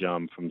message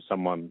from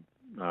someone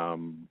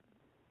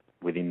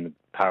within the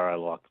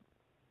Para,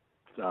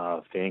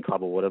 fan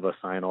club or whatever,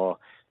 saying,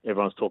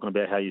 everyone's talking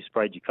about how you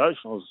sprayed your coach.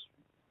 And I was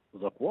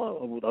like,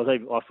 what?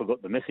 I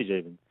forgot the message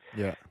even.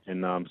 Yeah.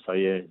 And so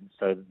the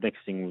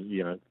next thing,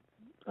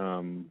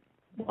 one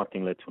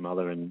thing led to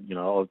another, and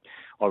I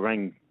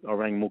rang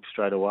Mook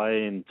straight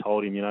away and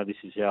told him, this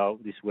is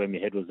where my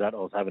head was at. I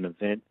was having an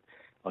event.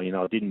 I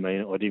didn't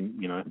mean it. I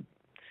didn't,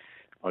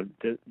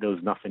 there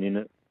was nothing in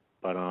it.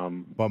 But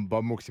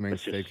Bob Mooks, you mean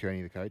Steve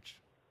Kearney, the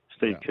coach?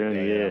 Steve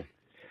Kearney, yeah.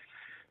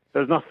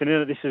 There's nothing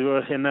in it. This is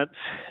where,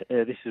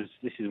 this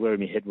is where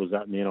my head was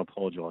at, and I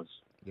apologise.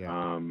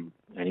 Yeah. And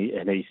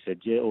he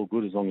said, yeah, all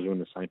good as long as we're on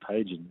the same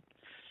page,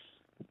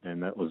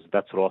 and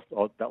that's what I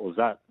thought. That was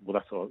that. Well,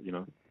 that's what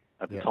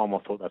at the time I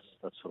thought that's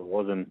what it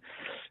was, and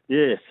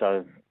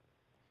so.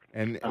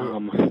 And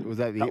was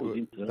that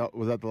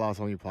the last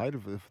time you played,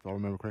 if I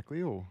remember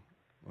correctly, or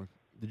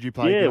did you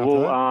play? Yeah,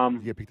 did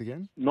you get picked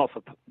again? Not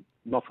for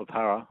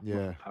Para.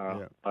 Yeah. Para.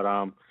 Yeah. But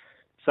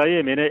so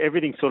yeah, man,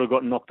 everything sort of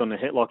got knocked on the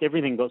head. Like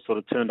everything got sort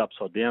of turned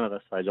upside down at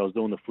that stage. I was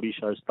doing the footy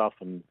show stuff,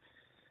 and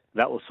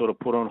that was sort of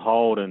put on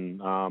hold. And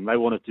they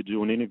wanted to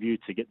do an interview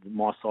to get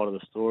my side of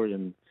the story,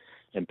 and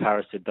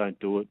Paris said, "Don't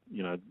do it.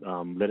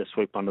 Let it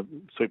sweep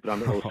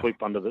itself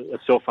under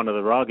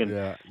the rug." And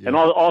and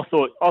I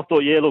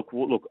thought, yeah, look,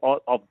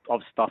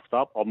 I've stuffed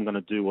up. I'm going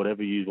to do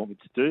whatever you want me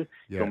to do. If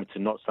you want me to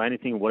not say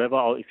anything,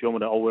 whatever. If you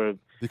want me to, I'll wear.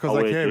 Because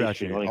they care about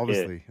you,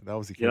 obviously. They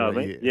obviously care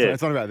about you. Yeah.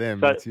 It's not about them.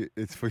 So,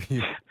 it's for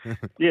you.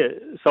 Yeah.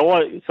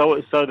 So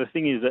the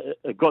thing is,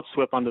 it got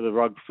swept under the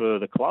rug for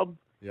the club.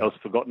 Yeah. I was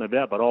forgotten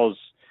about, but I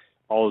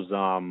was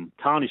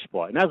tarnished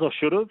by it, and as I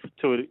should have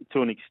to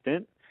an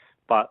extent.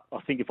 But I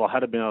think if I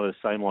had been able to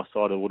say my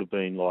side, it would have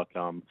been like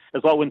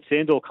it's like when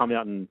Sandor come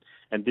out and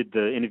did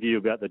the interview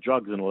about the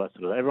drugs and all that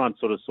sort of. Everyone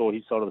sort of saw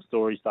his side of the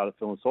story, started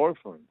feeling sorry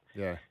for him.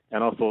 Yeah.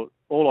 And I thought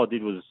all I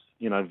did was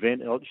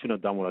vent. I shouldn't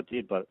have done what I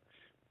did, but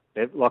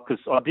because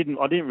I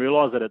didn't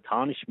realise that it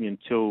tarnished me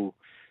until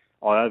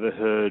I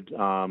overheard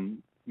my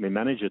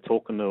manager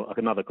talking to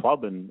another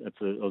club, and it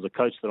was a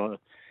coach that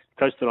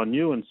I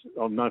knew and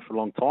I've known for a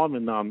long time,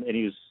 and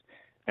he was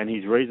And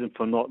his reason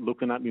for not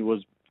looking at me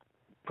was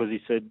because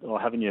he said, "Oh,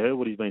 haven't you heard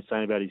what he's been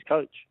saying about his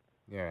coach?"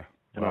 Yeah.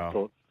 And I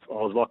thought, it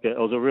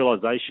was a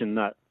realization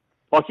that,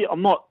 like,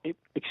 I'm not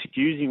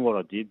excusing what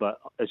I did, but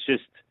it's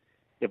just,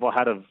 if I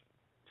had have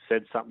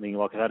said something,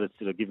 like I had to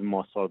sort of given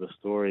my side of the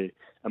story,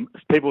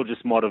 people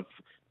just might have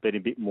been a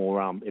bit more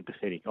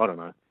empathetic. I don't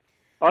know.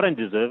 I don't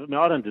deserve it. I mean,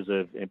 I don't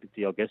deserve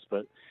empathy, I guess,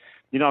 but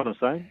you know what I'm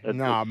saying? Mate,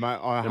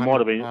 it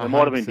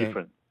might have been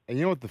different. And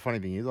you know what the funny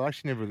thing is? I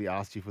actually never really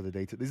asked you for the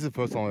details. This is the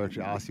first time I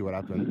actually asked you what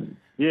happened.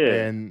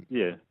 Yeah. And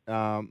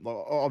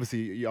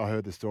obviously, I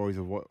heard the stories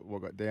of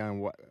what got down,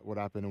 what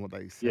happened, and what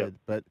they said. Yep.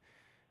 But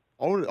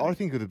I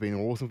think it would have been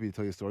awesome for you to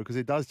tell your story because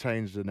it does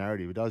change the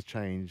narrative. It does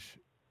change,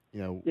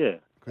 you know. Yeah.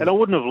 And I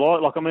wouldn't have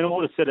lied. Like, I mean, I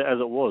would have said it as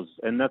it was,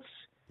 and that's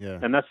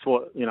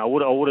what, you know.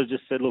 I would have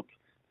just said, look,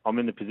 I'm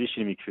in the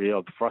position in my career.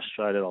 I'm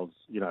frustrated. I was,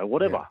 you know,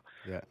 whatever.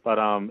 Yeah. But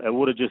it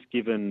would have just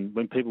given,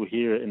 when people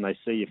hear it and they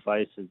see your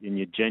face and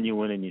you're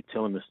genuine and you're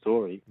telling the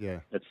story. Yeah.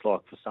 It's like,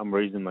 for some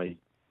reason they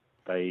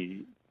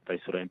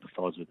sort of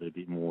empathise with it a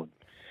bit more.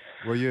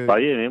 Well,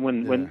 but yeah,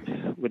 man,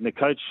 when the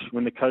coach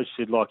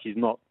said, like, he's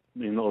not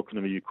looking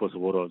at me because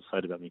of what I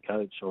said about my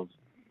coach, I was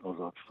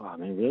like, fuck,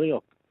 man, really?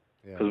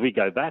 Because we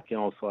go back and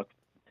I was like,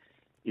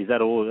 is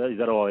that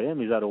all I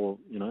am? Is that all,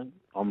 you know?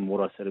 I'm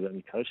what I said about my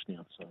coach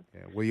now. So,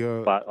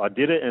 but I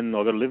did it and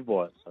I got to live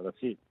by it. So that's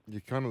it. You're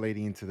kind of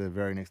leading into the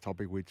very next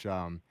topic, which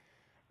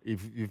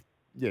you've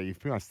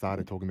pretty much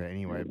started talking about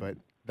anyway. But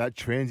that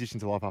transition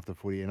to life after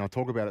footy, and I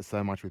talk about it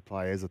so much with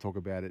players. I talk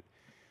about it.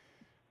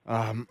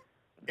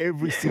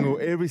 Every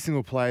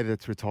single player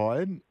that's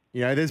retired,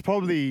 you know, there's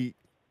probably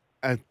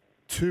a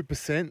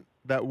 2%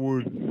 that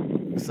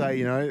would say,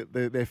 you know,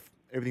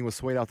 everything was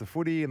sweet after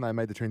footy and they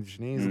made the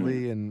transition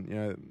easily, and you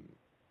know,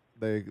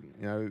 they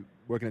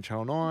working at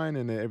Channel 9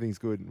 and everything's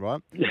good,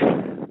 right?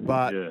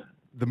 But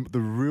the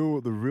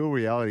real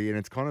reality, and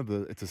it's kind of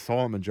it's a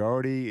silent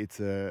majority. It's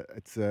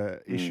a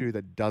issue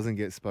that doesn't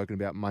get spoken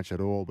about much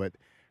at all. But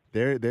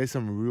there's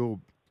some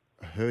real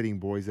hurting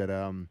boys that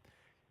you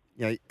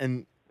know,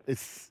 and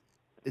this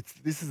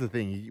is the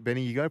thing,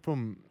 Benny. You go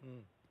from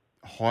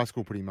high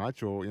school pretty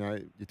much, or you know,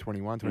 you're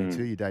 21,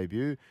 22, you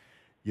debut.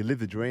 You live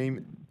the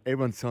dream.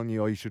 Everyone's telling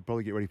you, oh, you should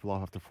probably get ready for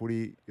life after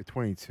footy. You're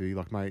 22. You're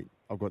like, mate,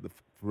 I've got the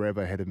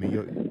forever ahead of me.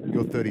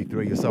 You're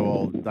 33. You're so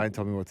old. Don't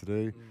tell me what to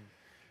do.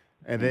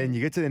 And then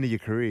you get to the end of your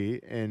career,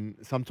 and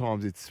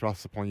sometimes it's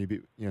thrust upon you a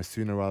bit, you know,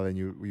 sooner rather than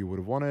you would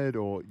have wanted,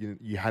 or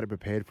you had it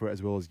prepared for it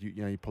as well as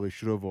you probably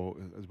should have, or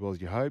as well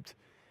as you hoped.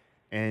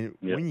 And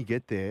when you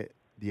get there,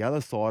 the other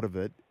side of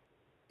it,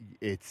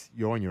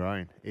 you're on your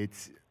own.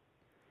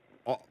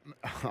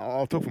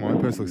 I'll talk from my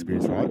own personal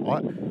experience, right? I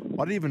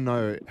didn't even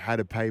know how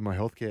to pay my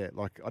healthcare.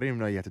 Like, I didn't even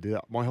know you had to do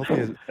that. My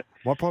private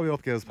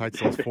healthcare was paid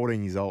till I was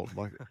 14 years old.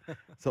 Like,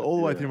 so all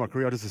the way through my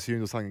career, I just assumed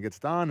it was something that gets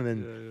done, and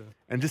then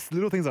and just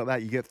little things like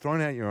that, you get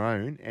thrown out your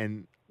own,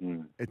 and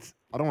it's,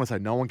 I don't want to say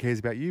no one cares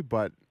about you,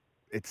 but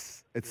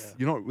it's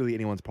you're not really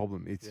anyone's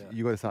problem. It's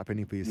you got to start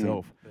fending for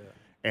yourself,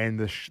 and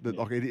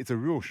it's a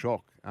real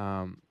shock.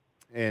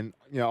 And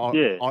you know,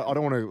 I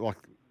don't want to like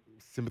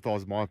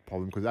sympathise with my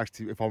problem, because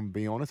actually, if I'm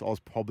being honest, I was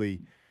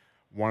probably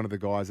one of the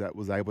guys that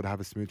was able to have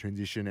a smooth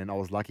transition, and I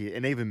was lucky.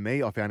 And even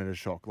me, I found it a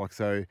shock. Like,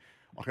 so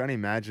I can only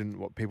imagine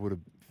what people would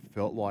have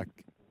felt like.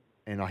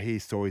 And I hear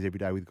stories every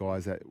day with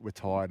guys that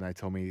retired, and they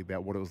tell me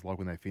about what it was like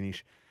when they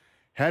finish.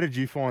 How did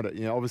you find it?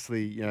 You know,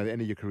 obviously, you know, the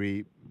end of your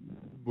career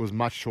was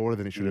much shorter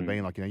than it should have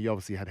been. Like, you know, you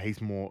obviously had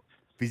heaps more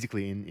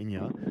physically in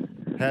you.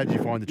 How did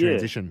you find the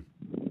transition?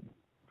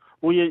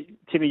 Well,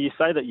 Timmy, you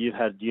say that you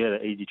had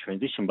an easy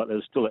transition, but there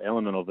was still an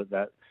element of it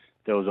that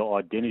there was an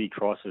identity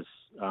crisis,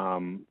 you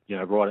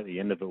know, right at the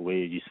end of it, where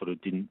you sort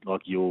of didn't,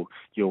 like, you're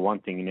one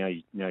thing,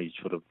 and now you're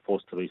sort of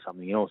forced to be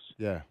something else.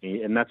 Yeah.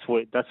 And that's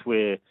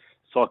where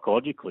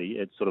psychologically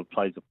it sort of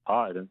plays a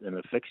part and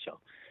affects you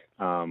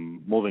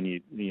more than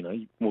you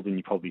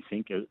probably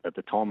think at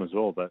the time as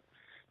well. But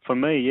for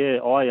me, I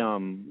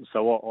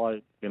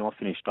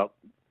finished up,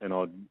 and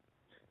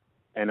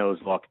it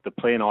was like the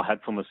plan I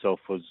had for myself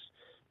was,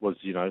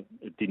 you know,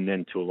 it didn't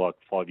end till like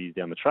 5 years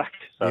down the track.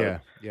 So I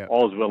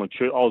was well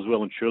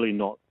and truly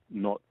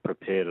not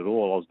prepared at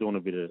all. I was doing a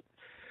bit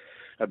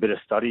of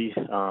study.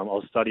 I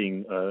was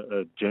studying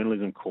a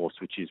journalism course,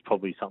 which is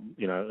probably something,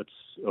 you know, it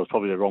was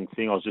probably the wrong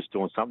thing. I was just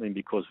doing something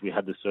because we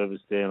had the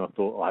service there, and I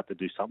thought I had to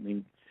do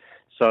something.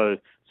 So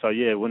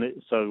when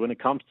it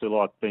comes to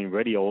like being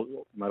ready, I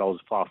was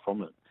far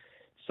from it.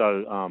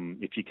 So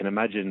if you can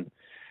imagine,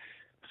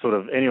 sort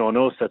of anyone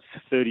else that's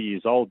 30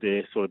 years old,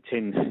 they're sort of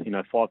 10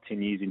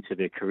 years into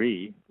their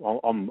career.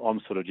 I'm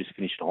sort of just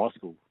finished high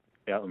school,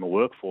 out in the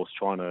workforce,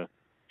 trying to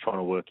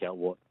work out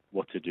what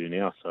to do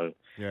now. So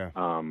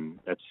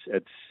that's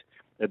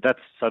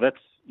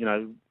you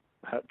know,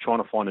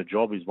 trying to find a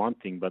job is one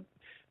thing, but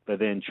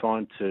then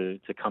trying to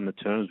come to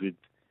terms with,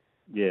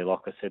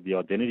 like I said, the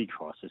identity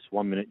crisis.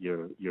 1 minute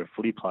you're a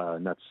footy player,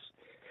 and that's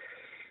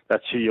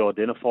who you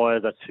identify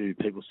as. That's who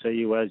people see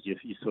you as. You're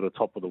sort of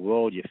top of the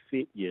world. You're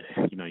fit. You're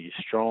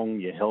strong.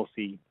 You're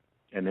healthy.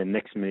 And then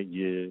next minute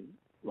you're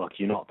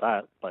not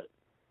that. But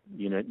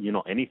you're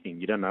not anything.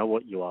 You don't know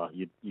what you are.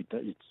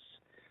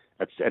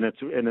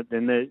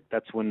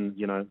 That's when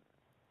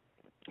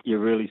you're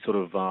really sort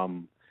of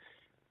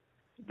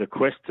the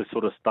quest to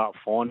sort of start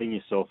finding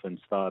yourself and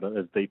start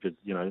as deep as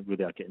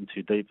without getting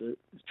too deep,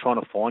 trying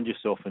to find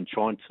yourself and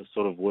trying to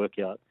sort of work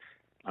out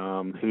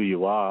who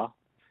you are.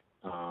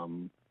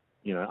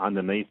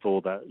 Underneath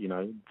all that,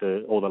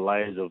 all the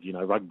layers of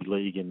rugby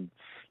league and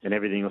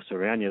everything else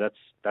around you.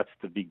 That's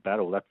the big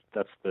battle.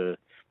 That's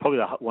probably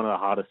one of the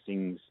hardest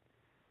things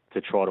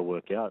to try to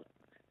work out.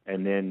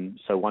 And then,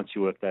 so once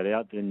you work that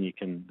out, then you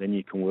can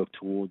work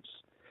towards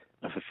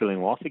a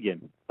fulfilling life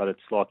again. But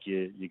it's like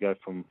you go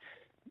from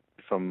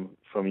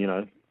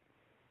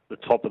the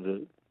top of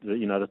the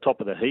top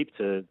of the heap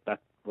to back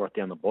right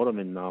down the bottom,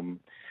 and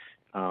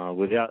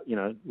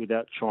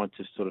without trying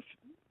to sort of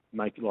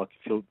make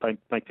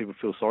people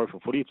feel sorry for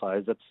footy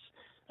players.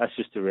 That's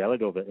just the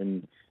reality of it.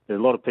 And there's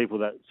a lot of people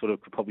that sort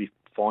of could probably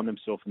find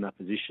themselves in that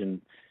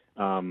position.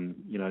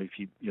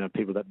 If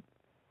people that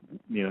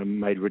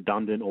made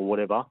redundant or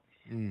whatever,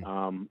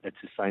 it's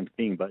the same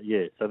thing. But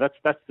yeah, so that's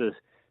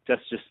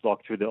just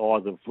like through the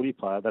eyes of a footy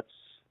player.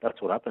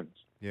 That's what happens.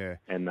 Yeah,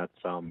 and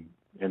that's and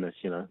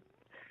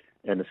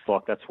it's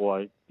like that's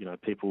why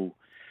people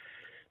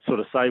sort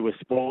of say we're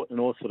sport and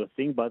all sort of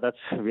thing, but that's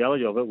the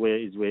reality of it.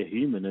 We're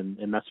human,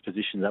 and that's the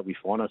position that we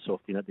find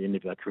ourselves in at the end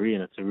of our career,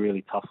 and it's a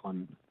really tough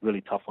one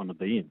to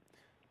be in.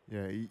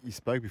 Yeah, you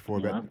spoke before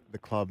about the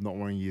club not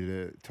wanting you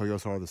to tell your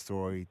side of the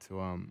story to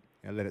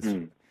let it.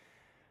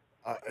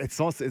 It's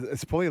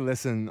probably a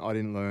lesson I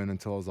didn't learn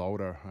until I was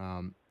older.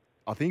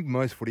 I think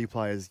most footy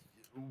players,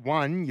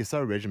 you're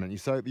so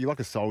regimented. You're like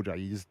a soldier.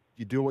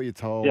 You do what you're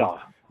told. Yeah.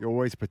 You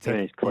always protect.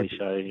 It's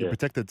cliche. You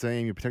protect the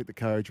team. You protect the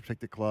coach. You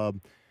protect the club.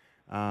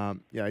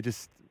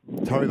 Just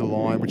toe the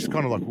line, which is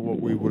kind of like what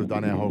we would have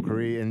done our whole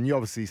career. And you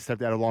obviously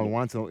stepped out of line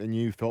once, and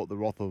you felt the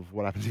wrath of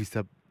what happens if you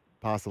step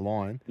past the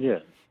line. Yeah.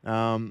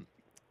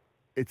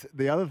 It's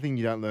the other thing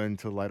you don't learn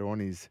until later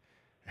on is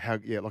how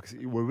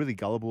we're really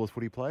gullible as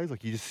footy players.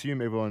 Like you just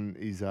assume everyone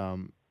is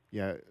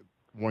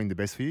wanting the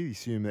best for you. You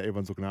assume that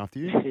everyone's looking after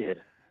you. Yeah.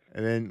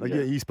 And then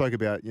you spoke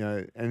about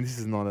and this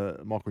is not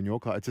a mock on your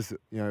club. It's just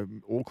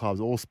all clubs,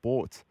 all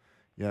sports.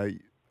 A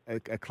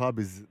club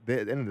is at the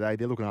end of the day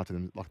they're looking after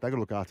them. Like they got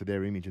to look after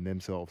their image and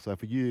themselves. So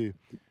for you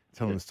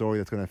telling a story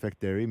that's going to affect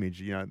their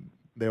image,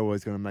 they're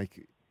always going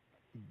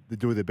to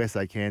do the best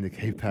they can to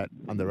keep that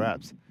under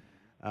wraps.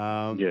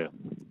 Have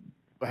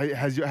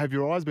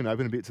your eyes been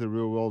open a bit to the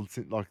real world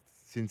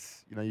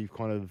since you've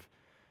kind of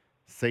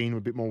seen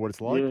a bit more what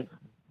it's like?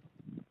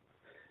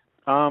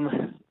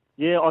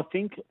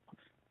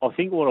 I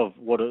think what I've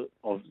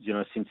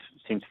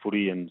since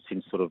footy and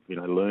since sort of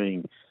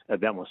learning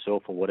about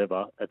myself or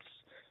whatever,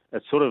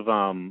 it's sort of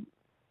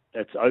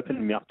it's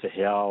opened me up to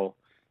how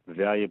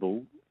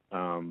valuable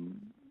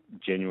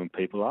genuine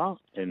people are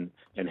and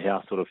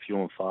how sort of few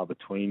and far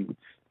between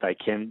they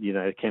can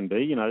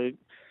be.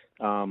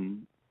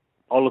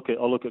 I look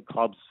at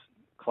clubs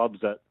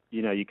that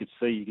you could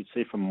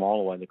see from a mile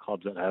away the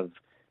clubs that have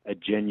a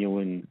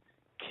genuine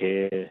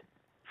care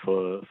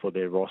for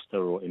their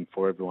roster and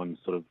for everyone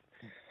sort of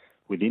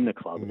within the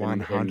club.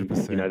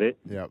 100%.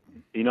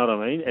 You know what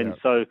I mean? And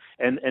so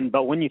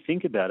but when you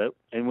think about it,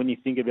 and when you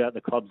think about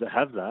the clubs that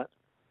have that,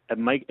 I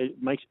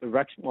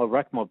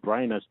rack my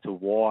brain as to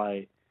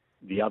why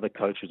the other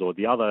coaches or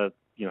the other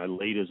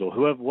leaders or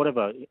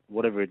whoever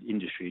whatever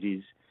industry it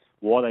is,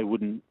 why they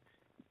wouldn't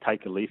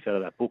take a leaf out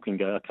of that book and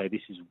go, okay,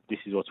 this is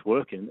what's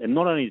working. And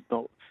not only is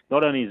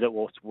that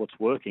what's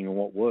working and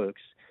what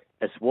works,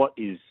 it's what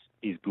is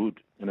good,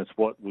 and it's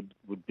what would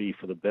be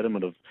for the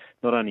betterment of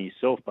not only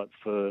yourself but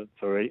for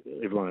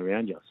everyone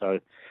around you. So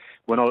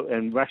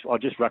I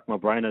just rack my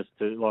brain as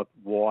to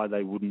why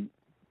they wouldn't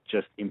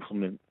just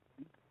implement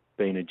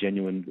being a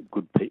genuine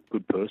good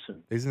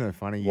person. Isn't it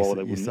funny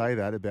you say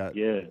that about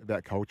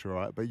culture,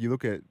 right? But you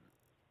look at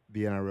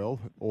the NRL,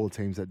 all the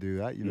teams that do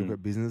that. You look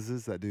at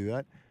businesses that do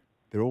that.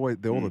 They're all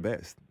the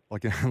best.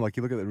 Like you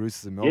look at the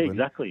Roosters in Melbourne. Yeah,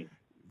 exactly.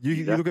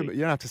 You don't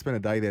have to spend a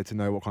day there to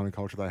know what kind of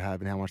culture they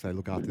have and how much they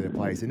look after their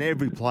players. And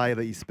every player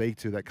that you speak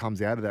to that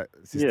comes out of that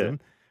system,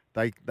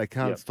 they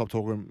can't stop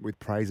talking with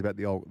praise about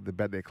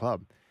about their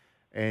club.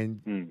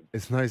 And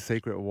it's no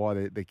secret why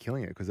they're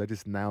killing it, because they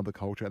just nailed the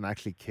culture and they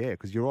actually care.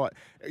 Because you're right,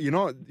 you're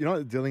not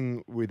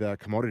dealing with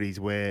commodities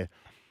where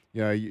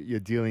you're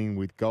dealing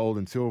with gold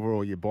and silver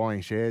or you're buying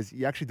shares.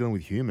 You're actually dealing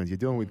with humans. You're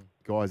dealing with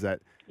guys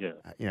that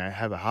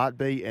have a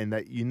heartbeat, and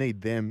that you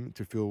need them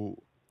to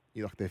feel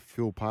like they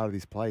feel part of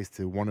this place,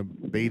 to want to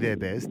be their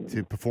best,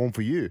 to perform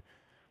for you.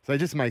 So it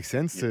just makes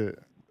sense to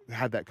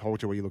have that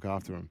culture where you look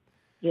after them.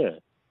 Yeah.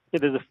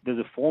 There's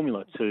a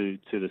formula to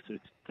the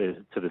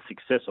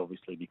success,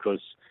 obviously,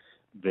 because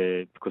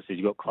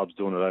you've got clubs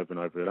doing it over and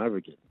over and over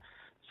again.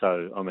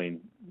 So I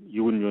mean,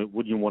 you wouldn't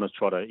want to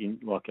try to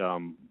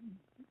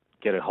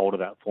get a hold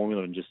of that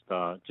formula and just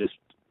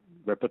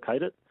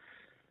replicate it.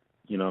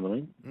 You know what I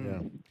mean?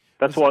 Yeah.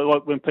 That's why,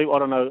 when people, I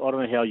don't know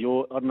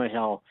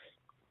how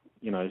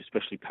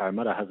especially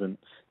Parramatta hasn't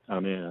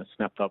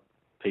snapped up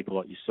people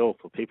like yourself,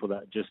 or people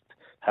that just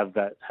have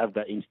that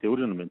instilled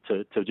in them, and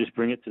to just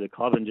bring it to the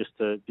club, and just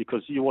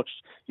because you watch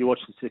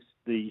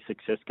the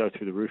success go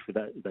through the roof with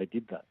that they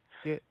did that.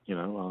 Yeah.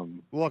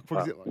 Like for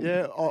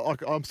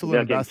example, I'm still an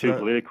ambassador. Getting too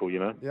political,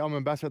 Yeah, I'm an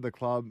ambassador at the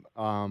club.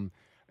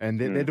 And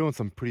they're doing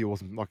some pretty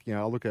awesome. I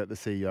look at the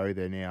CEO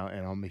there now,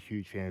 and I'm a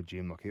huge fan of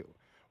Jim.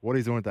 What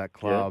he's doing at that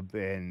club,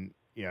 and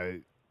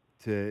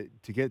to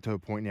get to a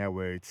point now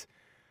where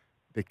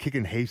they're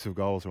kicking heaps of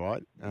goals,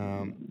 right?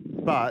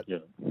 But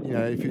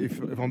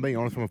if I'm being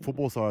honest, from a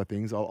football side of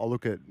things, I'll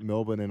look at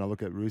Melbourne and I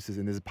look at Roosters,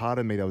 and there's a part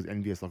of me that was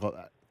envious. I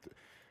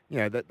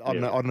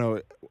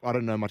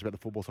don't know much about the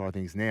football side of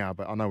things now,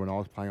 but I know when I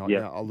was playing, I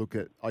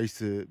used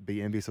to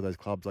be envious of those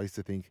clubs. I used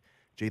to think,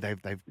 gee,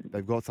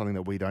 they've got something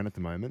that we don't at the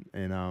moment,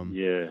 and and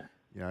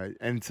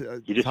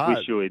you just hard.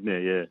 wish you were in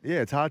there,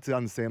 yeah. It's hard to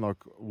understand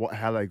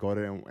how they got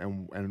it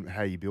and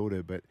how you build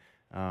it, but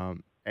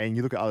and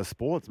you look at other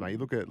sports, mate. You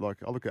look at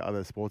I look at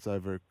other sports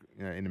over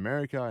in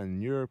America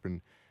and Europe,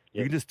 and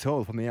you can just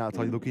tell from the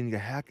outside. You look in, and you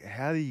go,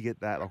 how do you get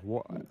that?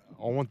 What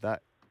I want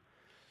that.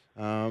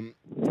 Now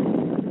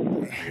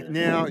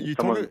you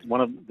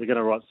they're going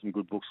to write some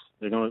good books.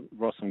 They're going to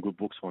write some good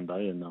books one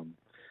day, and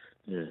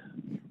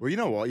Well, you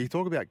know what? You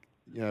talk about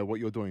what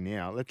you're doing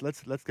now.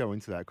 Let's go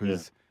into that,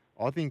 because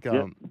I think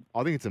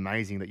it's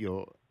amazing that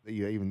you're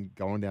even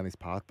going down this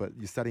path. But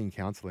you're studying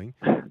counselling.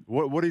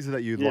 What is it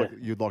that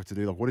you'd like to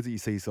do? What is it you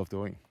see yourself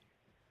doing?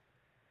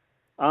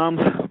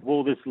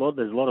 Well, there's a lot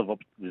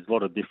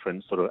of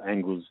different sort of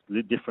angles,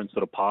 different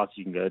sort of paths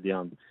you can go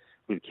down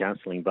with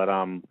counselling. But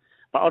I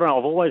don't know.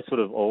 I've always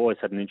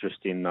had an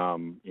interest in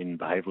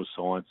behavioural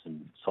science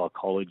and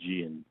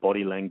psychology and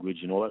body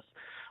language and all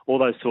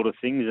those sort of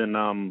things.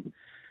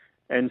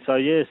 And so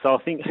I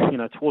think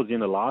towards the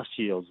end of last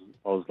year,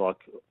 I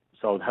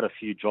had a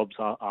few jobs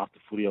after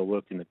footy. I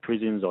worked in the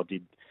prisons.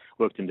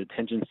 Worked in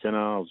detention centre.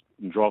 I'm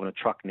driving a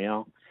truck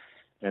now,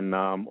 and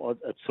I don't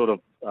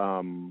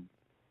know.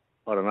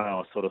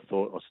 I sort of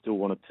thought I still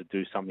wanted to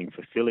do something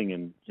fulfilling,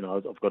 and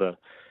I've got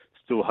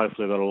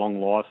hopefully got a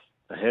long life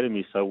ahead of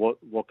me. So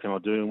what can I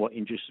do, and what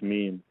interests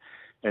me,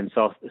 and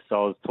so I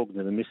was talking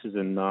to the missus,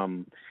 and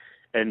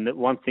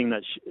one thing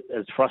that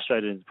as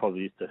frustrating as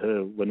probably is to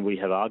her when we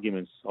have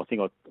arguments. I think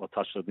I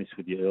touched on this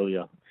with you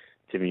earlier,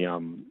 Timmy. I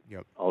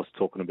was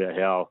talking about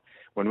how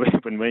when me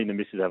and the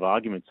missus have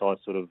arguments, I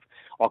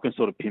can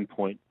sort of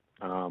pinpoint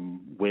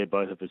where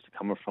both of us are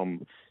coming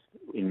from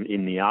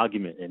in the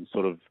argument, and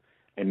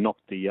knock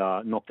the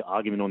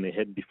argument on their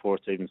head before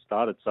it's even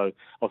started. So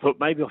I thought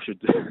maybe I should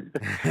do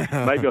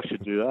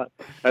that.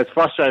 As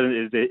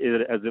frustrating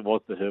as it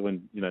was to her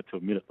when to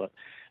admit it, but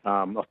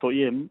I thought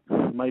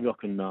maybe I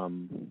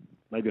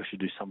should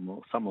do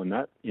something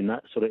in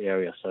that sort of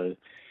area. So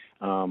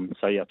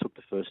I took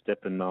the first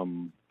step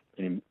and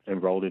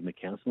enrolled in the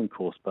counselling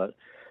course. But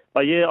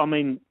I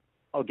mean,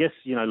 I guess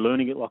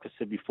learning it, like I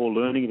said before,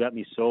 learning about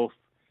myself,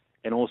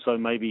 and also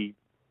maybe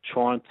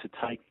trying to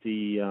take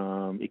the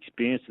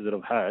experiences that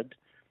I've had,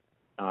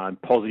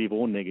 positive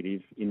or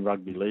negative, in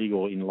rugby league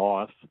or in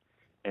life,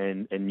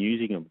 and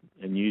using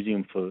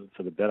them for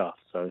the better.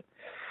 So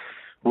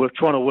we're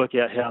trying to work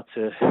out how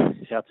to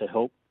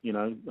help,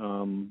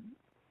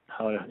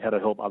 how to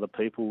help other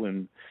people,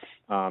 and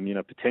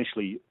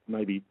potentially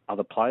maybe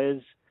other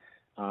players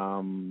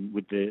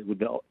with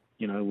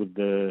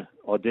the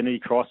identity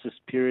crisis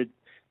period.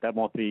 That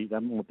might be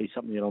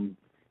something that I'm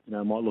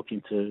might look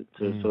into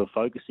sort of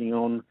focusing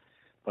on.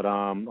 But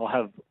I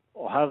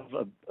have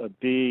a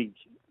big.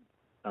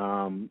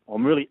 I'm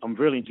really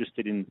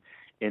interested in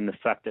the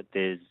fact that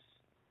there's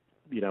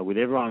with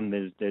everyone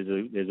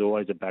there's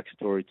always a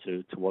backstory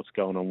to what's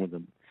going on with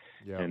them.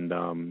 Yeah.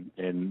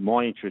 And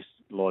my interest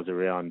lies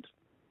around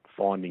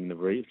finding the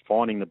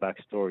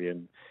backstory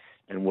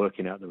and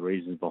working out the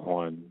reasons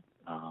behind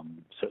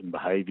certain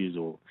behaviours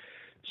or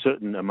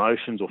certain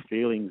emotions or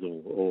feelings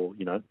or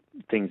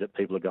things that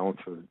people are going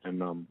through.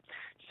 And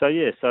so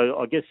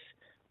I guess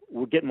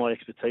we'll get my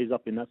expertise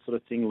up in that sort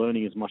of thing,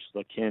 learning as much as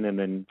I can, and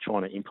then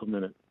trying to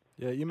implement it.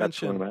 Yeah, you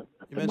mentioned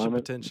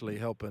potentially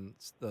helping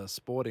the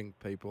sporting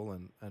people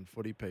and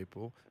footy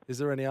people. Is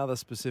there any other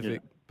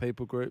specific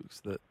people groups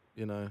that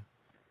you're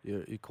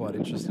quite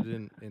interested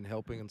in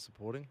helping and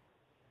supporting?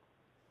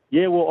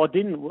 Yeah, well, I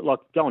didn't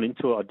going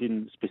into it. I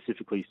didn't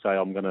specifically say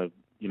I'm going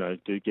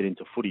to get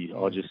into footy.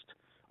 It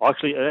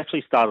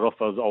actually started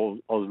off as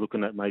I was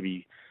looking at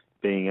maybe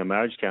being a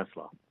marriage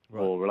counsellor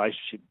or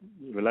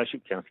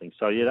relationship counselling.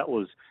 So that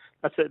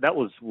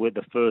was where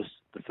the first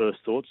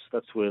thoughts.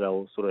 That's where they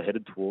were sort of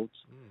headed towards.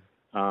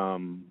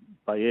 Trying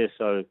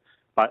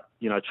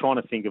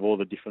to think of all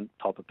the different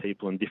type of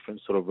people and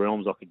different sort of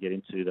realms I could get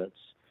into.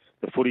 That's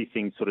the footy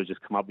thing sort of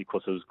just come up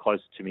because it was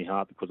closer to my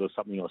heart, because it was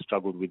something I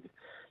struggled with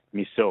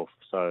myself.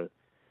 So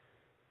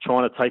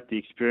trying to take the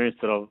experience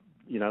that I've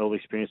all the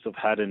experience I've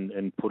had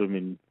and put them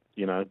in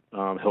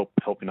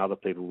helping other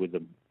people with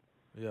them.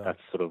 Yeah. That's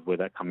sort of where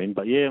that come in.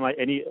 But yeah, mate,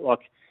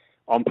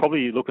 I'm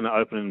probably looking at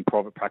opening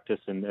private practice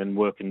and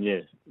working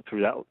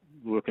through that,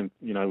 working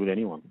with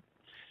anyone.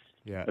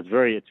 Yeah, it's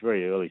very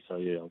early, so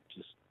yeah,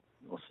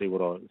 I'll see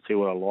what I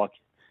like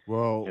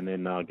Well, and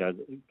then go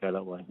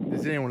that way.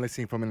 Is there anyone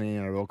listening from any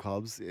NRL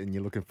clubs and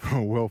you're looking for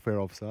a welfare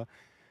officer?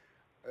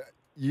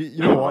 You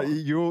know what?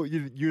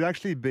 You'd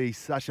actually be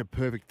such a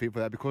perfect fit for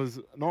that, because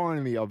not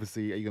only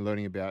obviously are you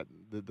learning about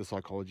the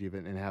psychology of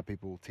it and how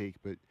people tick,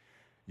 but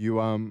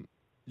you're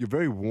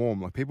very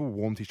warm. Like, people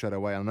warm to you straight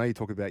away. I know you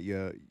talk about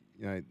you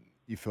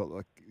felt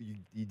like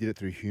you did it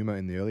through humour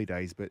in the early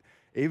days, but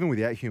even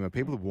without humour,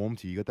 people are warm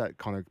to you. You got that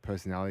kind of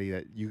personality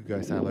that you could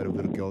go say hello to a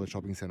little girl at the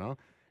shopping centre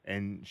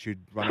and she'd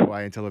run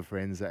away and tell her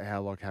friends that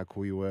how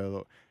cool you were.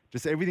 Like,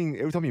 just everything.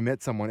 Every time you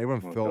met someone,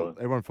 everyone felt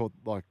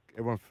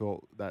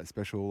that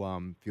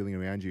special feeling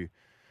around you.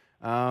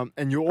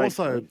 And you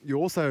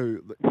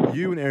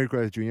and Eric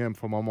Rose Jr.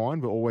 from my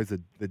mind were always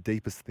the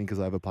deepest thinkers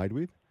I ever played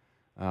with.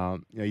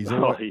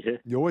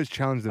 You always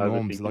challenged the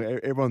norms. Like,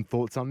 everyone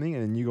thought something,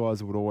 and you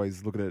guys would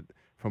always look at it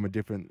from a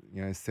different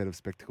set of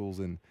spectacles,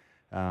 and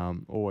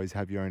always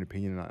have your own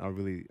opinion. And I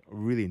really,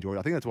 really enjoyed it.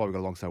 I think that's why we got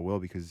along so well,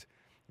 because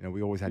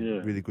we always had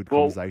really good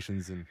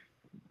conversations. And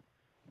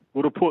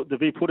to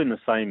be put in the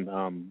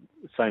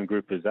same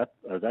group as that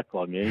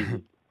guy,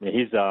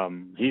 he's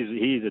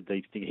a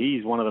deep thinker.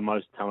 He's one of the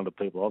most talented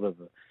people I've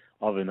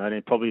ever known,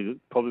 and probably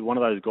one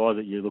of those guys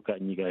that you look at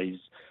and you go,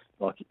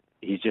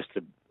 he's just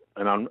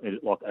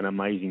an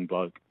amazing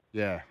bloke.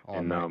 Yeah.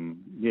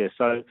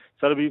 So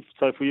for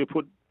you to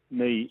put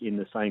me in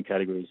the same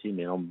category as him,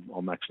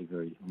 I'm actually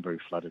very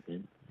flattered,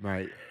 man.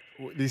 Mate,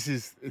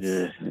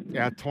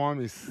 our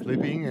time is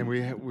slipping, and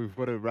we've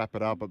got to wrap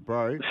it up. But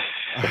bro,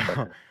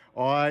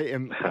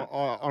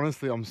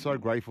 honestly, I'm so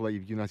grateful that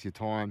you've given us your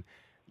time.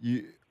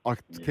 I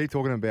keep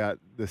talking about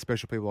the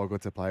special people I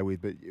got to play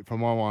with, but from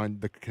my mind,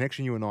 the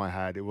connection you and I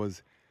had, it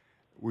was.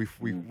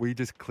 We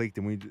just clicked,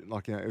 and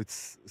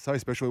it's so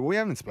special. We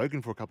haven't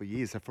spoken for a couple of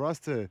years, so for us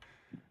to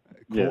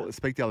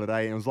speak the other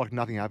day, and it was like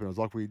nothing happened. It was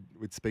like we'd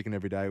speaking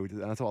every day,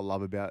 and that's what I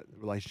love about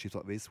relationships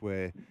like this,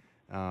 where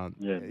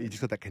you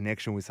just got that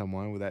connection with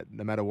someone, with that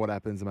no matter what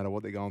happens, no matter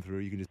what they're going through,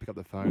 you can just pick up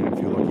the phone and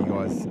feel like you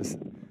guys just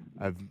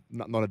have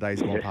not a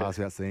day's gone past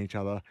without seeing each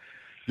other.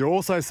 You're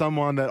also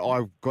someone that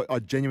I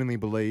genuinely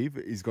believe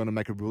is going to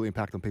make a real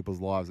impact on people's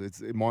lives.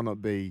 It might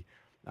not be.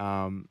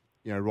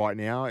 Right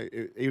now,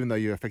 even though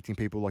you're affecting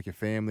people like your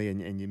family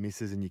and your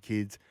missus and your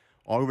kids,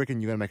 I reckon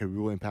you're going to make a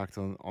real impact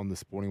on the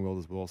sporting world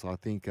as well. So I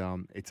think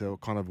it's a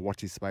kind of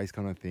watch this space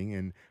kind of thing,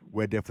 and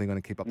we're definitely going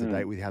to keep up to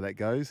date with how that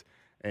goes.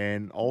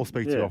 And I'll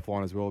speak to you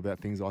offline as well about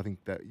things I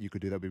think that you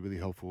could do that would be really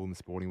helpful in the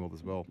sporting world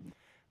as well.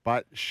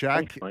 But Shaq,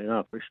 thanks, mate. I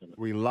appreciate it.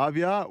 We love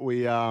you.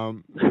 We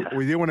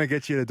didn't want to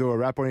get you to do a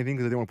rap or anything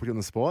because I didn't want to put you on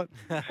the spot.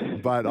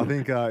 But I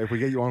think if we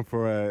get you on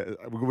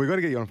we've got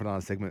to get you on for another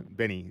segment,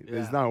 Benny. Yeah.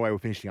 There's no way we're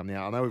finishing up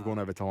now. I know we've gone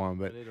over time,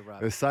 but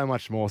there's so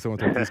much more I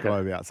want to talk to this guy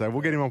about. So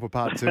we'll get him on for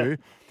part 2,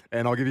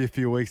 and I'll give you a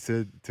few weeks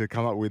to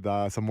come up with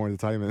some more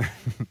entertainment.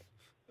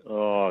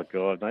 Oh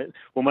God, mate.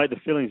 Well, mate, the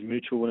feeling's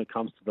mutual when it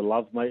comes to the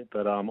love, mate.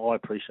 But I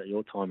appreciate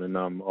your time, and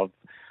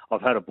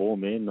I've had a ball,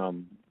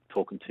 man.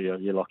 Talking to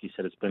you, like you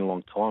said, it's been a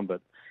long time, but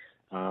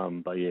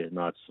I've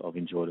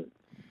enjoyed it.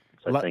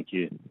 So thank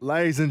you,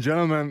 ladies and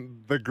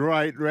gentlemen, the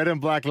great red and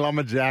black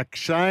lumberjack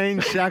Shane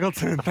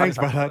Shackleton. Thanks,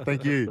 brother.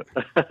 Thank you.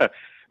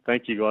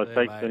 Thank you, guys.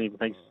 Thanks, Benny.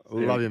 Thanks.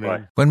 Love you,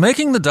 man. Bye. When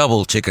making the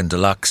double chicken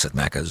deluxe at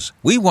Macca's,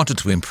 we wanted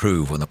to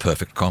improve on the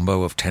perfect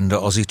combo of tender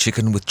Aussie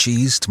chicken with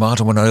cheese,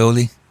 tomato, and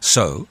aioli.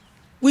 So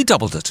we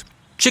doubled it.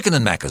 Chicken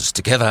and Macca's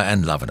together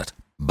and loving it.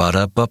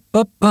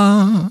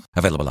 Ba-da-ba-ba-ba.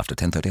 Available after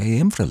 10:30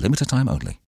 a.m. for a limited time only.